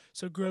helmet off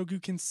so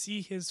Grogu can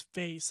see his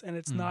face, and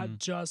it's not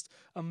just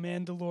a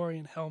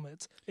Mandalorian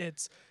helmet.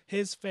 It's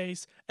his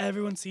face.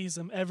 Everyone sees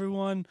him.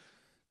 Everyone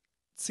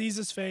sees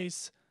his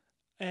face,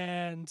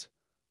 and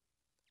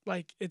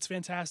like it's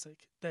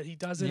fantastic that he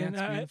does it, and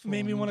it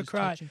made me want to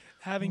cry.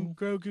 Having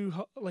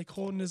Grogu like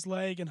holding his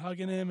leg and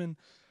hugging him, and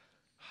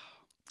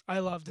I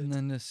loved it. And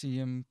then to see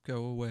him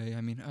go away,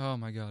 I mean, oh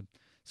my god.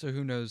 So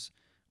who knows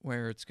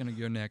where it's gonna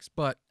go next?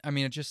 But I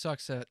mean, it just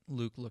sucks that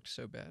Luke looked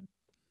so bad.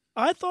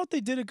 I thought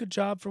they did a good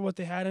job for what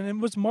they had, and it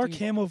was Mark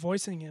Hamill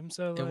voicing him.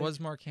 So it was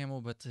Mark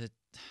Hamill, but the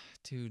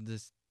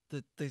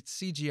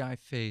CGI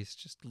face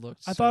just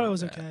looked. I thought it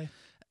was okay.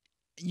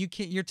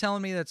 You're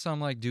telling me that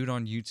some like dude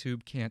on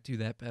YouTube can't do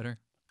that better?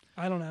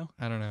 I don't know.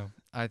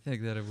 I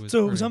think that it was.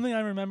 So something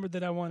I remembered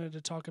that I wanted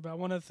to talk about.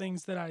 One of the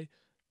things that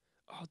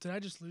did I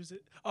just lose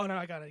it? Oh no,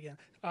 I got it again.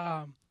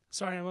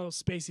 Sorry, I'm a little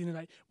spacey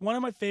tonight. One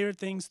of my favorite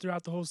things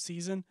throughout the whole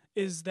season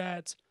is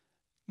that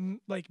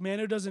like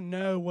Mando doesn't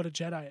know what a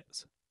Jedi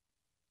is.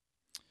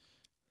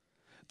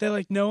 That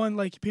like no one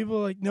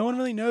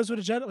really knows what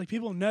a Jedi, like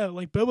people know,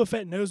 like Boba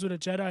Fett knows what a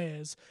Jedi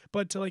is,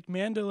 but to like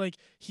Mando, like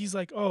he's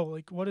like, oh,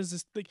 like what is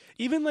this, like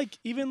even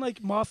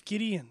Moff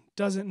Gideon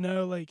doesn't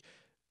know like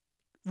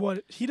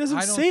what, he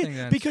doesn't say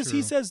it because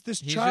he says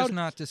this he's child, just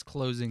not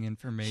disclosing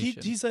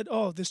information. He said,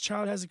 oh, this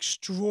child has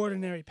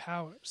extraordinary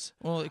powers.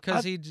 Well,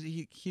 because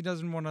he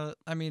doesn't want to.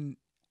 I mean,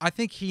 I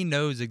think he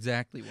knows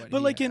exactly what.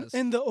 But like has.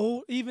 in the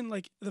old, even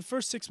like the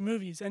first 6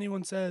 movies,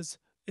 anyone says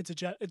it's a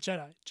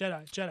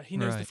Jedi. He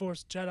knows the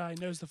Force. Jedi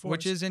knows the Force.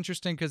 Which is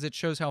interesting because it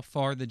shows how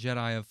far the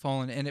Jedi have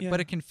fallen, but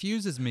it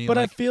confuses me. But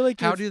like, I feel like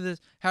how do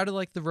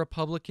like the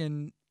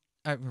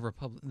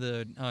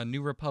the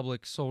New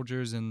Republic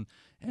soldiers and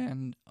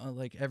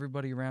like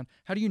everybody around,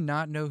 how do you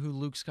not know who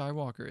Luke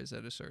Skywalker is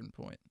at a certain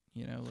point?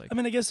 Like I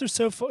mean, I guess they're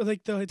so far.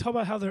 Like they talk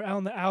about how they're out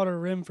on the outer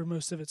rim for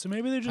most of it, so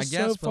maybe they're just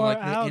so far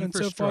out and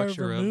so far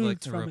removed of, like,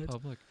 the from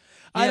Republic. it.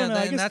 I don't know.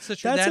 I guess that's the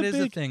truth. That is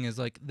the thing. Is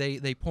like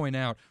they point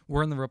out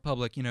we're in the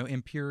Republic.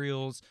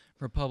 Imperials,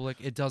 Republic.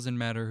 It doesn't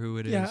matter who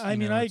it is. Yeah, I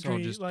mean, I it's all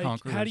agree. just Like,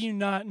 conquerors. how do you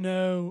not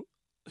know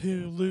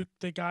who Luke,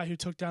 the guy who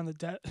took down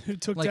down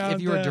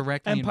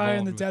the Empire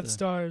and the Death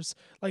Stars?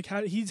 Like,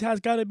 he has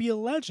got to be a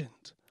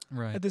legend,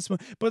 right? At this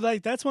point, but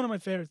like that's one of my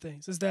favorite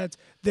things is that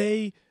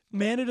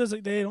Mando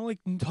doesn't. They don't like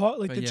talk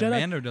like the Jedi.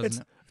 Mando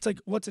doesn't. It's like,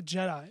 what's a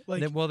Jedi?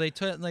 Like,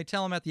 they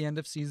tell him at the end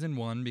of season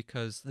 1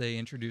 because they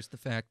introduced the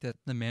fact that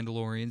the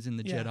Mandalorians and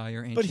the Jedi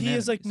are ancient. But he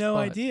has like no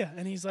enemies, idea,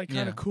 and he's like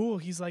kind of cool.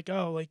 He's like,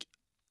 oh, like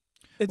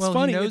it's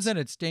funny. He knows that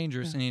it's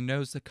dangerous, and he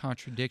knows the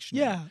contradiction.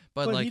 Yeah,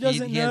 but like he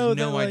doesn't he has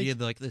no that, idea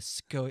like the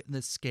scale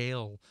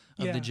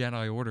of the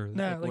Jedi Order,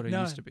 no, like what none,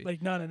 it used to be.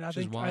 Like none, and I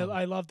think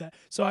I love that.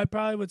 So I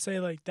probably would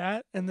say like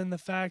that, and then the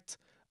fact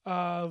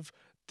of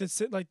the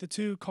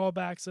 2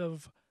 callbacks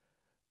of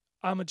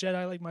I'm a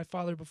Jedi like my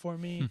father before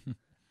me.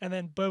 And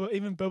then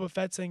Boba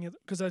Fett saying it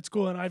because it's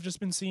cool. And I've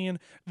just been seeing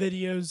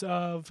videos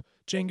of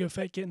Jango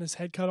Fett getting his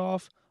head cut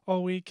off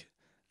all week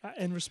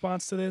in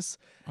response to this.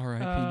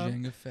 R.I.P.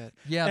 Jango Fett.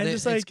 Yeah,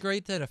 it's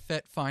great that a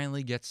Fett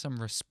finally gets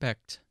some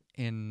respect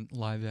in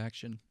live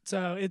action.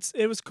 So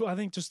it was cool. I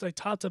think just like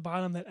top to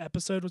bottom, that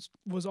episode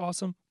was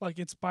awesome. Like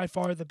it's by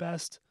far the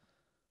best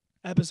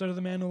episode of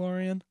The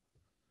Mandalorian.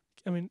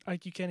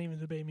 like you can't even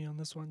debate me on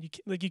this one. You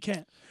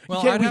can't.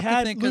 Well, can't. I'd We have to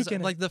had think Luke because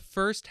in like it. the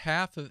first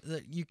half of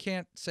you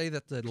can't say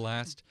that the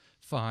last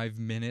 5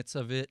 minutes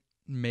of it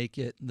make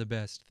it the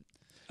best.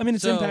 I mean,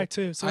 it's So impact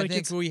too. So I like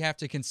think it's we have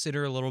to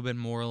consider a little bit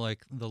more like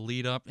the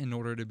lead up in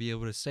order to be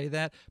able to say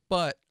that.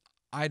 But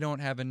I don't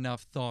have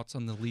enough thoughts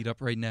on the lead up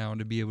right now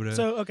to be able to.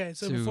 so okay.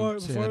 So to say before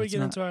that we it's get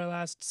not. into our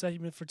last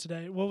segment for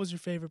today, what was your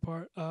favorite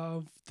part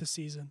of the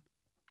season?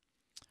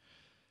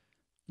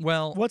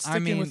 Well, What's I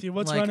sticking mean, with you?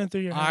 What's like, running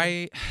through your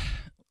head?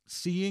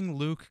 seeing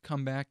Luke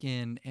come back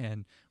in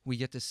and we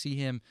get to see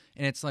him,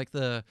 and it's like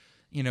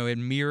it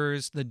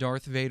mirrors the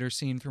Darth Vader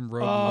scene from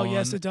Rogue Oh One.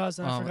 yes, it does.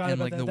 And I forgot and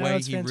about like that. the That way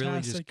was he really just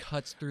fantastic.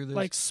 cuts through this,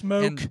 Like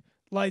smoke, and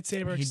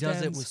lightsaber he extends.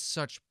 does it with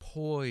such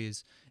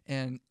poise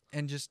and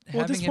just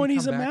Well, at having this him point, come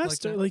he's a back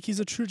master. like that. Like he's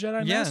a true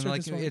Jedi Yeah, master. and At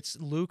like this point. it's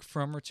Luke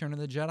from Return of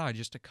the Jedi,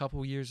 just a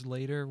couple years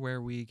later,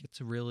 where we get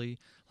to really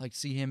like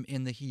see him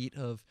in the heat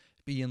of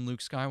being Luke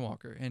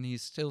Skywalker, and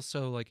he's still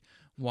so like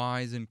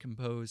wise and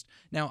composed.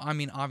 Now, I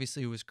mean,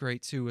 obviously, it was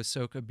great too,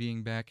 Ahsoka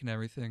being back and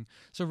everything.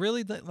 So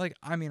really,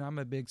 I'm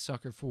a big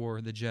sucker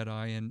for the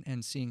Jedi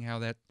and seeing how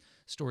that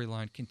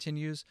storyline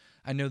continues.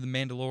 I know the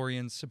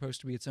Mandalorian's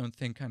supposed to be its own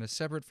thing, kind of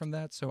separate from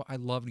that. So I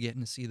loved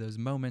getting to see those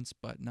moments,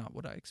 but not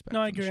what I expect.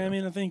 No, I from the agree. I show.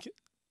 mean, I think,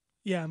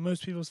 yeah,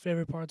 most people's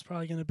favorite part's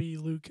probably going to be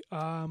Luke.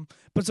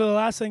 But so the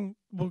last thing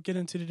we'll get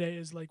into today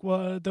is like,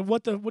 what do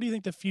you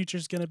think the future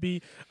is going to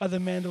be of the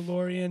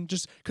Mandalorian?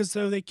 Just because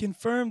they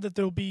confirmed that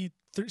there'll be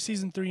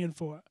season 3 and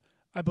 4,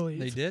 I believe.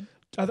 They did?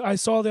 I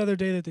saw the other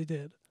day that they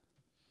did.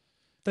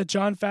 That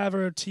Jon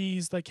Favreau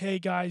teased like, "Hey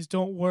guys,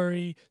 don't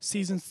worry,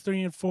 seasons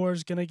 3 and 4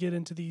 is gonna get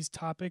into these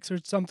topics or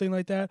something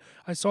like that."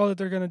 I saw that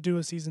they're gonna do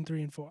a season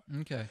 3 and 4.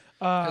 Okay.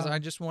 Because I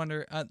just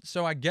wonder.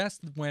 So I guess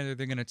whether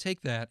they're going to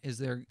take that is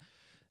they're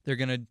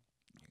going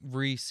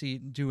to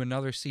do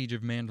another siege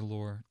of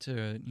Mandalore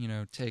to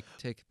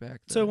take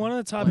back. So one of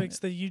the topics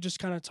planet. that you just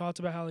kind of talked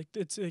about, how like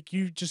it's like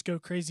you just go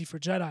crazy for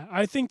Jedi.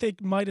 I think they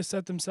might have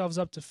set themselves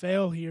up to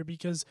fail here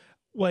because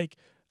like.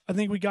 I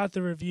think we got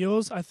the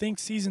reveals. I think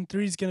season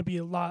 3 is going to be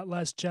a lot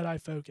less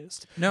Jedi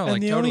focused. No, And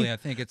like the totally. only- I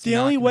think it's the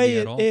not only gonna way be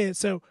at it all. is.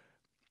 So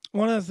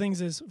one of the things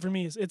is for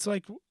me is it's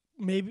like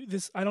maybe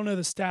this. I don't know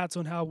the stats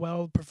on how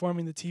well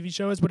performing the TV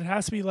show is, but it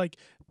has to be like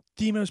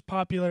the most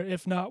popular,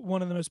 if not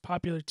one of the most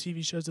popular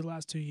TV shows of the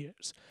last 2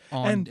 years,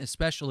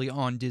 Especially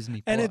on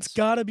Disney+. and it's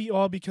got to be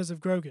all because of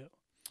Grogu.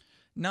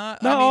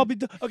 Not All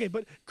okay,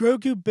 but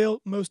Grogu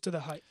built most of the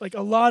hype. Like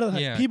a lot of the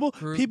hype. Yeah, People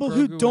Grogu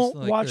who was don't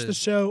like watch the- the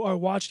show are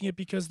watching it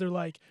because they're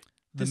like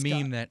the this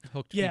meme guy. that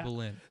hooked Yeah. people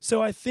in.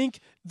 So I think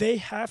they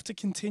have to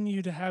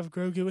continue to have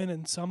Grogu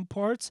in some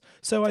parts.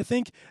 So I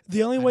think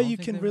the only way don't you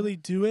think can they really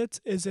do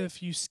it is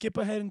if you skip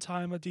ahead in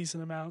time a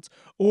decent amount,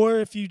 or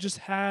if you just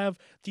have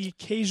the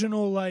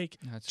occasional like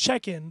That's-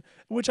 check-in,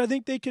 which I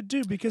think they could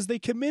do because they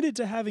committed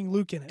to having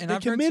Luke in it. And They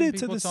I've heard some committed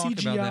to people the talk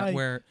CGI. about that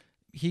where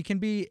he can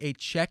be a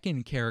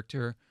check-in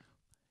character.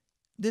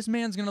 This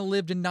man's gonna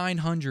live to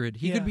 900.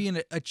 He Yeah. could be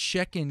a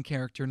check-in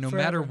character no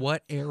matter Forever.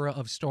 what era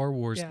of Star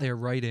Wars Yeah. they're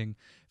writing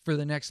for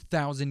the next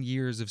 1,000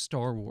 years of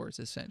Star Wars,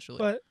 essentially.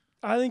 But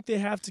I think they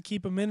have to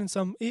keep him in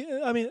some.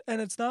 I mean, and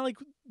it's not like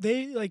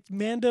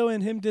Mando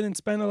and him didn't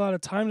spend a lot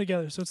of time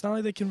together, so it's not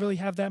like they can really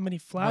have that many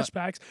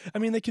flashbacks. I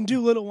mean, they can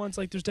do little ones.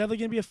 Like there's definitely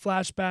gonna be a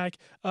flashback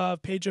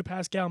of Pedro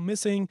Pascal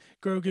missing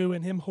Grogu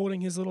and him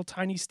holding his little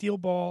tiny steel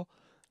ball.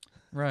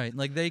 Right,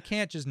 like they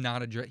can't just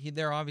not address.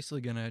 They're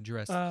obviously going to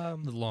address the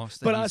loss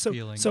that But he's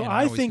feeling. so and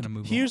I how he's think gonna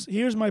move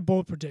here's my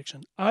bold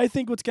prediction. I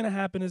think what's gonna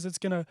happen is it's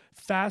gonna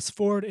fast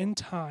forward in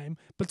time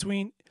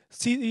between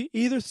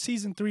either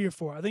season 3 or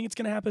 4. I think it's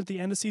gonna happen at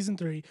the end of season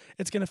 3.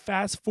 It's gonna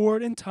fast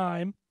forward in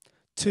time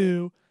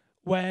to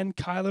when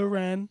Kylo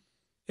Ren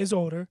is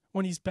older,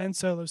 when he's Ben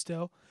Solo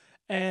still,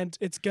 and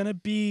it's gonna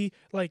be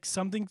like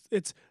something.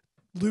 It's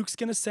Luke's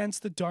gonna sense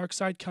the dark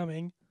side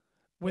coming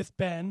with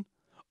Ben,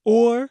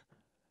 or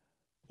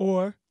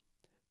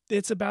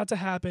it's about to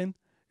happen.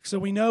 So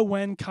we know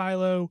when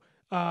Kylo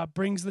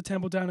brings the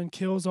temple down and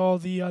kills all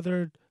the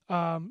other,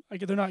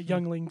 they're not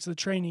younglings, the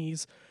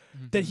trainees,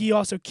 that he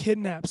also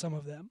kidnaps some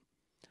of them.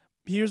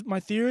 Here's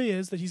my theory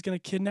is that he's going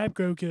to kidnap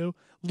Grogu.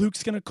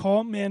 Luke's going to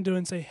call Mando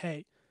and say,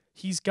 hey,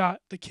 he's got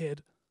the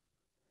kid.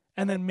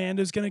 And then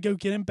Mando's going to go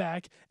get him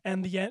back.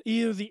 And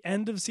either the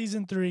end of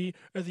season 3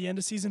 or the end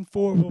of season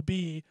 4 will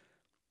be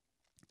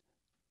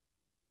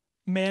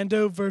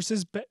Mando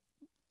versus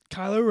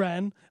Kylo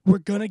Ren. We're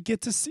gonna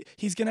get to see.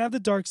 He's gonna have the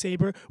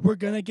Darksaber. We're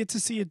gonna get to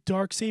see a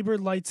Darksaber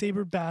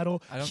lightsaber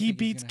battle. I don't He think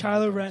he's beats gonna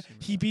have the Kylo Ren.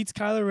 Darksaber, He though. beats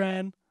Kylo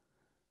Ren,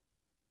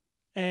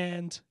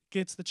 and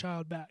gets the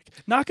child back.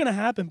 Not gonna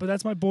happen, but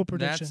that's my bold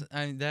prediction.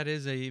 That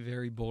is a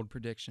very bold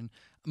prediction.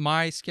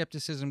 My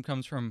skepticism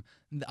comes from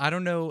I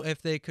don't know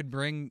if they could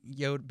bring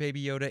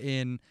Baby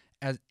Yoda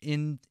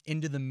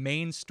into the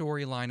main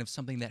storyline of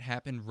something that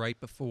happened right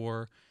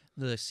before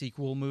the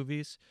sequel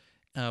movies,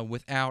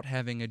 without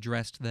having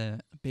addressed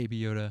the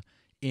Baby Yoda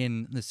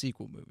in the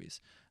sequel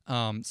movies.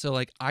 So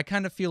like I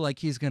kind of feel like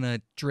he's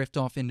gonna drift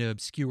off into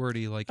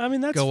obscurity, like I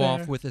mean, that's go fair.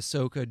 off with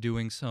Ahsoka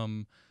doing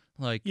some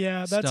like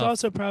Yeah, that's stuff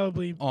also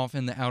probably. off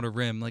in the outer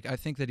rim. Like I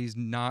think that he's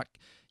not.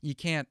 You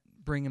can't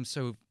bring him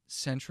so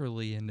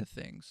centrally into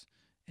things,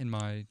 in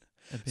my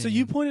opinion. So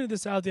you pointed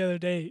this out the other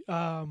day.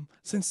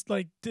 Since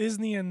like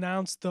Disney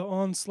announced the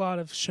onslaught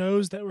of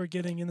shows that we're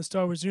getting in the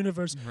Star Wars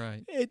universe,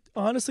 right? it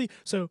honestly.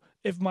 So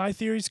if my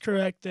theory's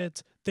correct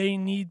that they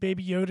need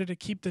Baby Yoda to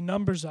keep the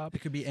numbers up, It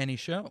could be any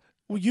show.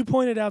 well, you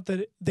pointed out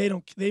that they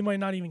don't. They might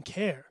not even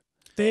care.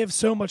 They have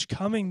so much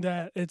coming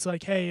that it's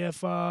like, hey,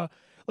 if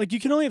like you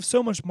can only have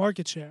so much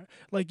market share.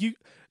 Like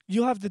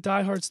you'll have the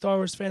diehard Star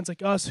Wars fans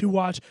like us who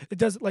watch. It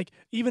doesn't like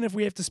even if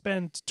we have to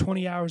spend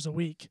 20 hours a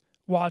week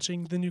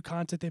watching the new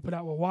content they put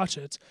out, we'll watch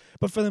it.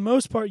 But for the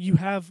most part, you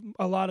have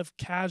a lot of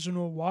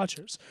casual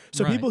watchers.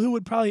 So Right. people who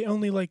would probably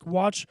only like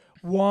watch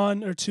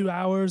 1 or 2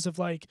 hours of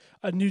like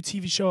a new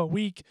TV show a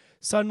week,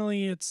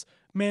 suddenly it's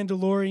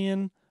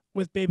Mandalorian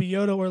with Baby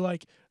Yoda, or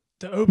like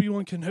the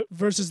Obi-Wan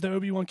versus the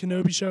Obi-Wan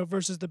Kenobi show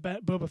versus the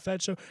Boba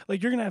Fett show.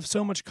 Like you're gonna have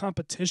so much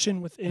competition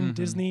within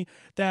Disney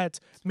that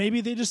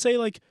maybe they just say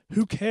like,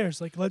 who cares?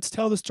 Like let's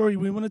tell the story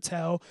we want to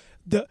tell.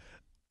 Do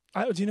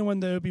you know when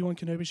the Obi-Wan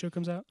Kenobi show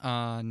comes out?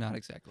 Not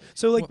exactly.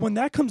 So like when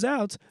that comes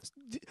out,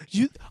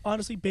 you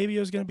honestly, Baby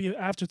Yoda's gonna be an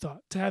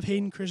afterthought. To have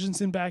Hayden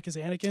Christensen back as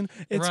Anakin,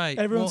 it's Right.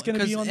 everyone's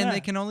gonna be on and that. they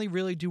can only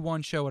really do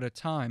one show at a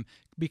time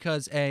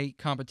because A,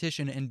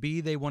 competition, and B,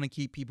 they want to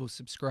keep people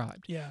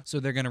subscribed. Yeah. So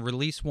they're going to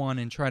release one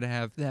and try to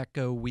have that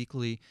go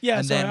weekly. Yeah,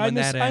 and sorry, then when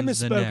that I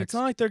ends, the misspoke. next. It's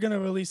not like they're gonna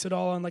release it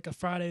all on like a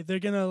Friday. They're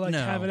gonna like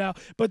have No. it out,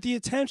 but the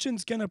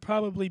attention's gonna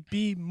probably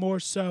be more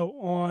so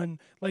on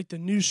like the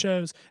new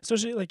shows,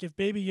 especially like if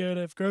Baby Yoda,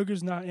 if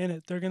Grogu's not in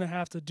it, they're gonna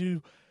have to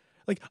do.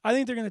 Like I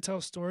think they're gonna tell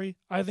a story.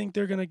 I think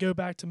they're gonna go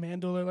back to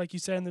Mandalore, like you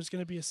said, and there's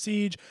gonna be a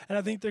siege, and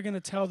I think they're gonna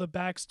tell the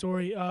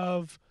backstory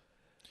of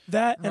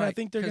that, and I Right,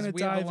 think they're 'cause gonna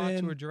we have dive a lot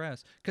in. to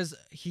address because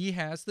he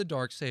has the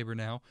dark saber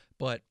now,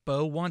 but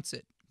Bo wants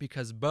it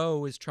because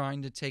Bo is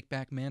trying to take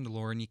back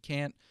Mandalore, and you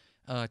can't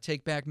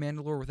take back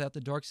Mandalore without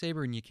the dark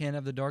saber, and you can't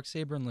have the dark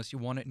saber unless you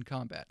want it in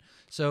combat.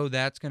 So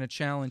that's going to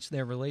challenge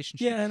their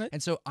relationship. Yeah,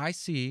 and so I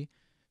see,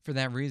 for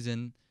that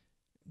reason,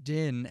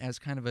 Din as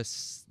kind of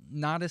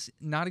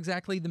not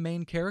exactly the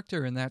main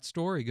character in that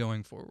story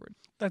going forward.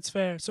 That's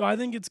fair. So I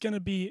think it's gonna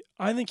be.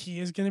 I think he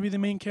is gonna be the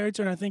main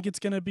character, and I think it's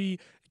gonna be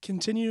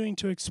continuing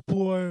to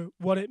explore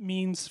what it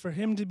means for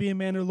him to be a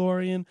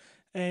Mandalorian,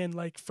 and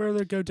like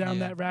further go down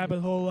Yeah. that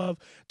rabbit hole of,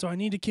 do I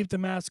need to keep the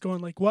mask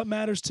going? Like what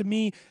matters to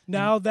me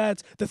now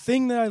that the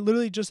thing that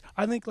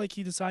I think like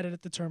he decided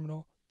at the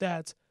terminal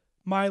that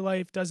my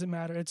life doesn't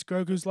matter. It's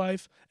Grogu's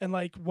life, and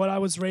like what I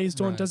was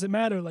raised on Right. doesn't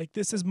matter. Like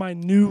this is my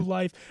new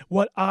life.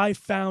 What I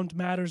found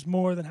matters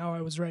more than how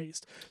I was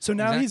raised. So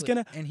now he's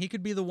Exactly. gonna. And he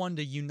could be the one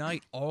to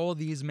unite all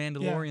these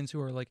Mandalorians who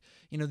are like,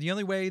 the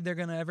only way they're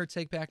going to ever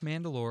take back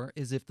Mandalore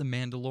is if the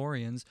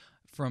Mandalorians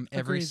from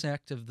every Agreed.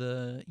 sect of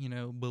the,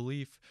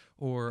 belief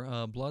or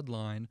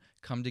bloodline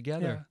come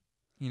together.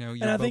 Your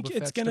And I think Boba it's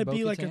Fett's gonna to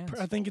be like Bo-Katan's.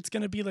 I think it's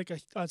gonna be like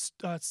a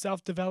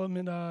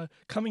self-development,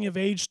 coming of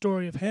age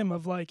story of him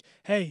of like,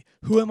 hey,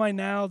 who am I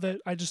now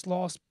that I just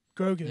lost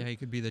Grogu? Yeah, he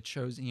could be the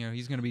chosen.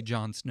 He's going to be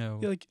Jon Snow.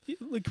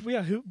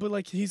 Yeah, but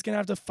like he's gonna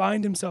have to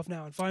find himself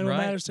now and find what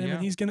Right, matters to him, yeah.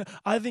 and he's gonna.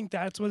 I think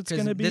that's what it's 'Cause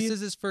gonna be. this is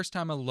his first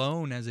time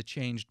alone as a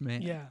changed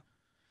man. Yeah,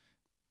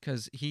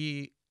 Because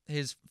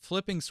his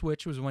flipping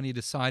switch was when he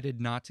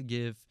decided not to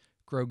give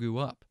Grogu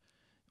up,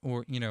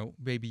 or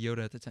Baby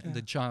Yoda at the time, Yeah.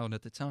 the child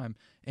at the time,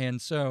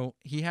 and so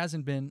he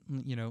hasn't been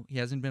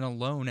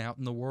alone out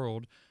in the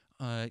world,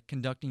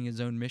 conducting his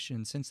own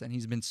mission since then.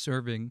 He's been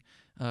serving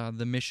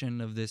the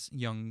mission of this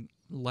young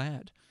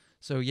lad.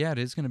 So yeah, it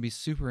is going to be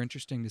super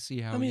interesting to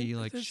see how he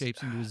there's-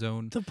 shapes into his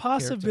own. the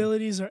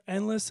possibilities are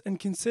endless, and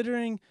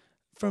considering.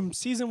 From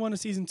season 1 to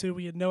season 2,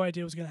 we had no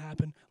idea what was going to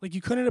happen. Like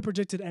you couldn't have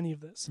predicted any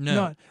of this. No,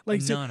 None.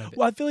 Like so, none of it.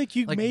 well, I feel like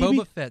you Like maybe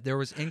Boba Fett, there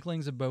was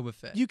inklings of Boba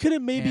Fett. you could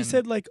have maybe and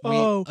said like,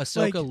 oh,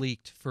 Ahsoka like,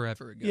 leaked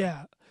forever ago.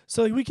 yeah.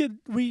 So like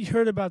we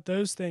heard about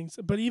those things,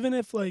 but even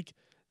if like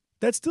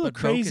that's still a But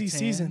crazy Bo-Katan-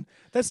 season.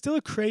 That's still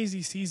a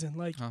crazy season.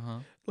 Like Uh-huh.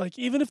 like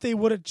even if they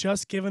would have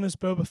just given us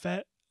Boba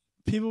Fett,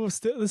 people would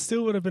still this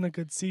still would have been a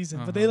good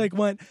season. But they Uh-huh. like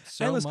went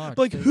So endless. much.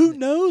 But like They- who they-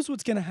 knows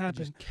what's gonna they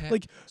happen? just kept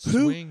Like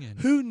swinging.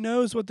 who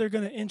knows what they're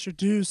gonna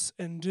introduce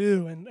and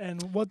do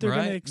and what they're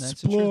gonna Right, that's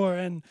the truth. explore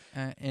and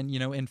And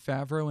in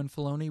Favreau and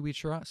Filoni, we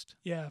trust.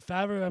 yeah,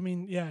 Favreau. I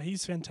mean, yeah,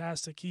 he's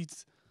fantastic.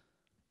 He's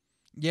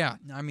Yeah,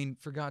 I mean,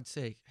 for God's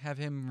sake, have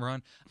him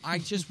run. I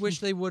just wish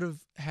they would have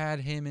had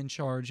him in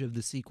charge of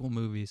the sequel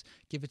movies.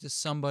 Give it to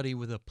somebody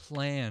with a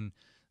plan.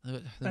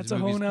 Those That's a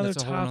whole nother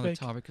That's a whole nother topic.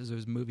 topic because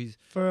those movies.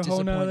 for a whole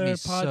Disappoint nother me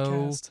so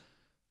podcast.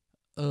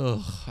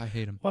 Ugh, I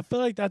hate them. Well, I feel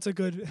like that's a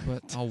good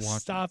But I'll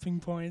watch. stopping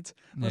point.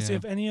 Let's see Yeah.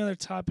 if any other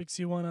topics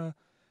you wanna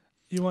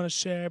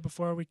share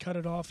before we cut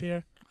it off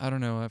here. I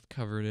don't know. I've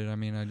covered it. I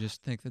mean, I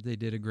just think that they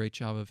did a great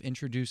job of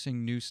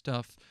introducing new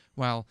stuff.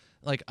 While,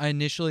 like, I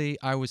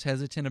was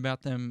hesitant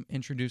about them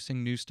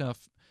introducing new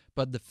stuff,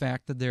 but the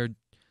fact that they're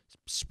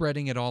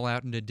spreading it all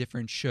out into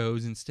different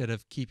shows instead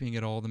of keeping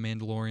it all the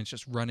Mandalorians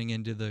just running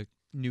into the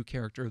new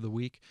character of the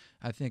week.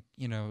 I think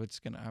it's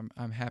gonna.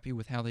 I'm happy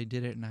with how they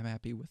did it, and I'm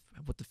happy with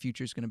what the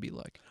future is gonna be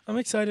like. I'm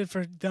excited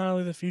for not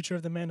only the future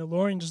of the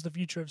Mandalorian, just the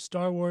future of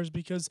Star Wars,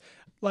 because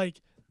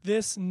like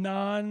this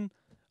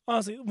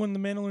honestly, when the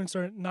Mandalorian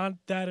started, not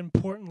that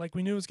important. Like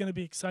we knew it was going to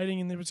be exciting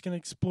and they was going to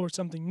explore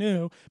something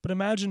new. But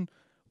imagine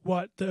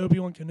what the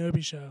Obi-Wan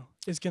Kenobi show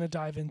is going to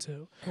dive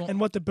into, and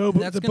what the book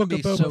of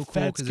Boba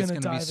Fett's going to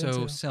dive into. It's going to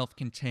be so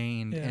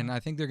self-contained, Yeah. and I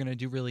think they're going to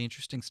do really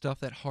interesting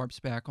stuff that harps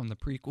back on the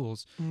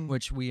prequels, Mm.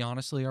 which we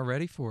honestly are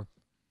ready for.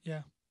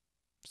 Yeah.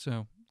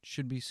 So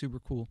should be super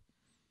cool.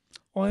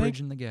 Well,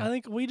 Bridging the gap. I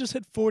think we just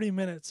hit 40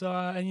 minutes,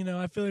 and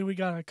I feel like we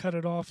gotta cut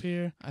it off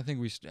here. I think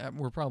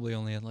we're probably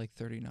only at like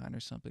 39 or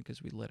something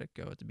because we let it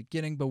go at the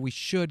beginning, but we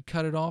should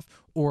cut it off,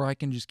 or I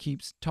can just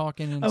keep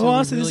talking until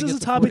Honestly, we really this is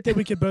get a topic that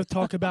we could both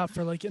talk about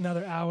for like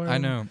another hour. I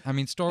know. I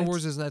mean, Star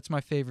Wars that's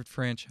my favorite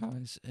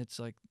franchise. It's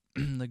like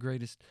the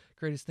greatest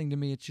thing to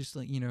me. It's just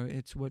like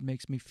it's what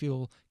makes me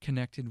feel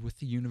connected with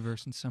the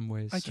universe in some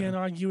ways. I can't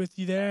argue with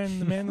you there. And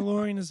the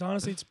Mandalorian is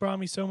honestly, it's brought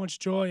me so much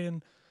joy,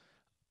 and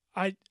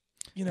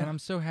and I'm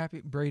so happy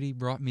Brady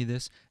brought me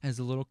this as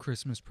a little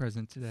Christmas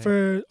present today.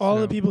 For all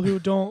the people who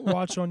don't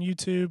watch on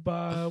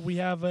YouTube, we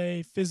have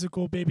a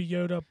physical Baby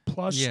Yoda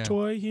plush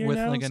toy here with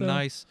now. Like a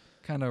nice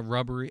kind of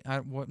rubbery.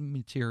 What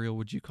material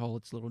would you call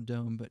its little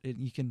dome? But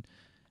you can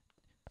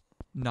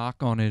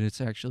knock on it. It's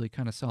actually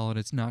kind of solid.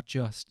 It's not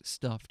just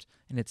stuffed,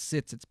 and it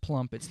sits. It's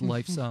plump. It's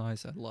life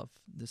size. I love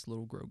this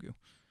little Grogu.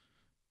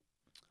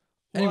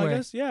 Well, anyway. I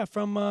guess,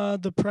 from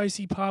the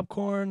Pricey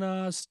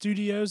Popcorn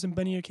Studios in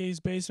Benny O'Kay's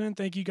basement,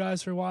 thank you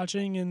guys for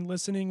watching and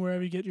listening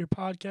wherever you get your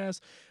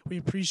podcasts. We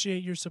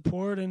appreciate your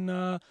support.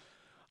 And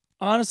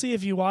honestly,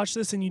 if you watch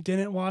this and you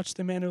didn't watch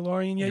The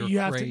Mandalorian yet,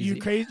 you're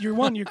crazy.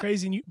 You're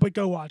crazy, but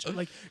go watch it.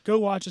 Like, go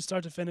watch it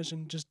start to finish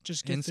and just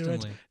get instantly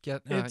through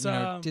it.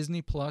 Get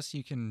Disney Plus.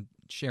 You can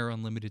share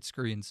unlimited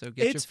screen, so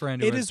get your friend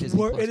who it has is Disney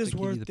Plus. It is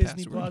worth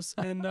Disney Plus.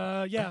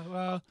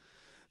 And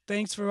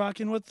thanks for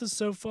rocking with us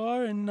so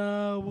far, and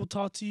we'll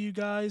talk to you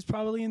guys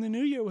probably in the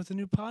new year with a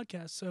new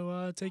podcast.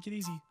 So take it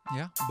easy.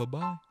 Yeah,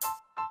 bye-bye.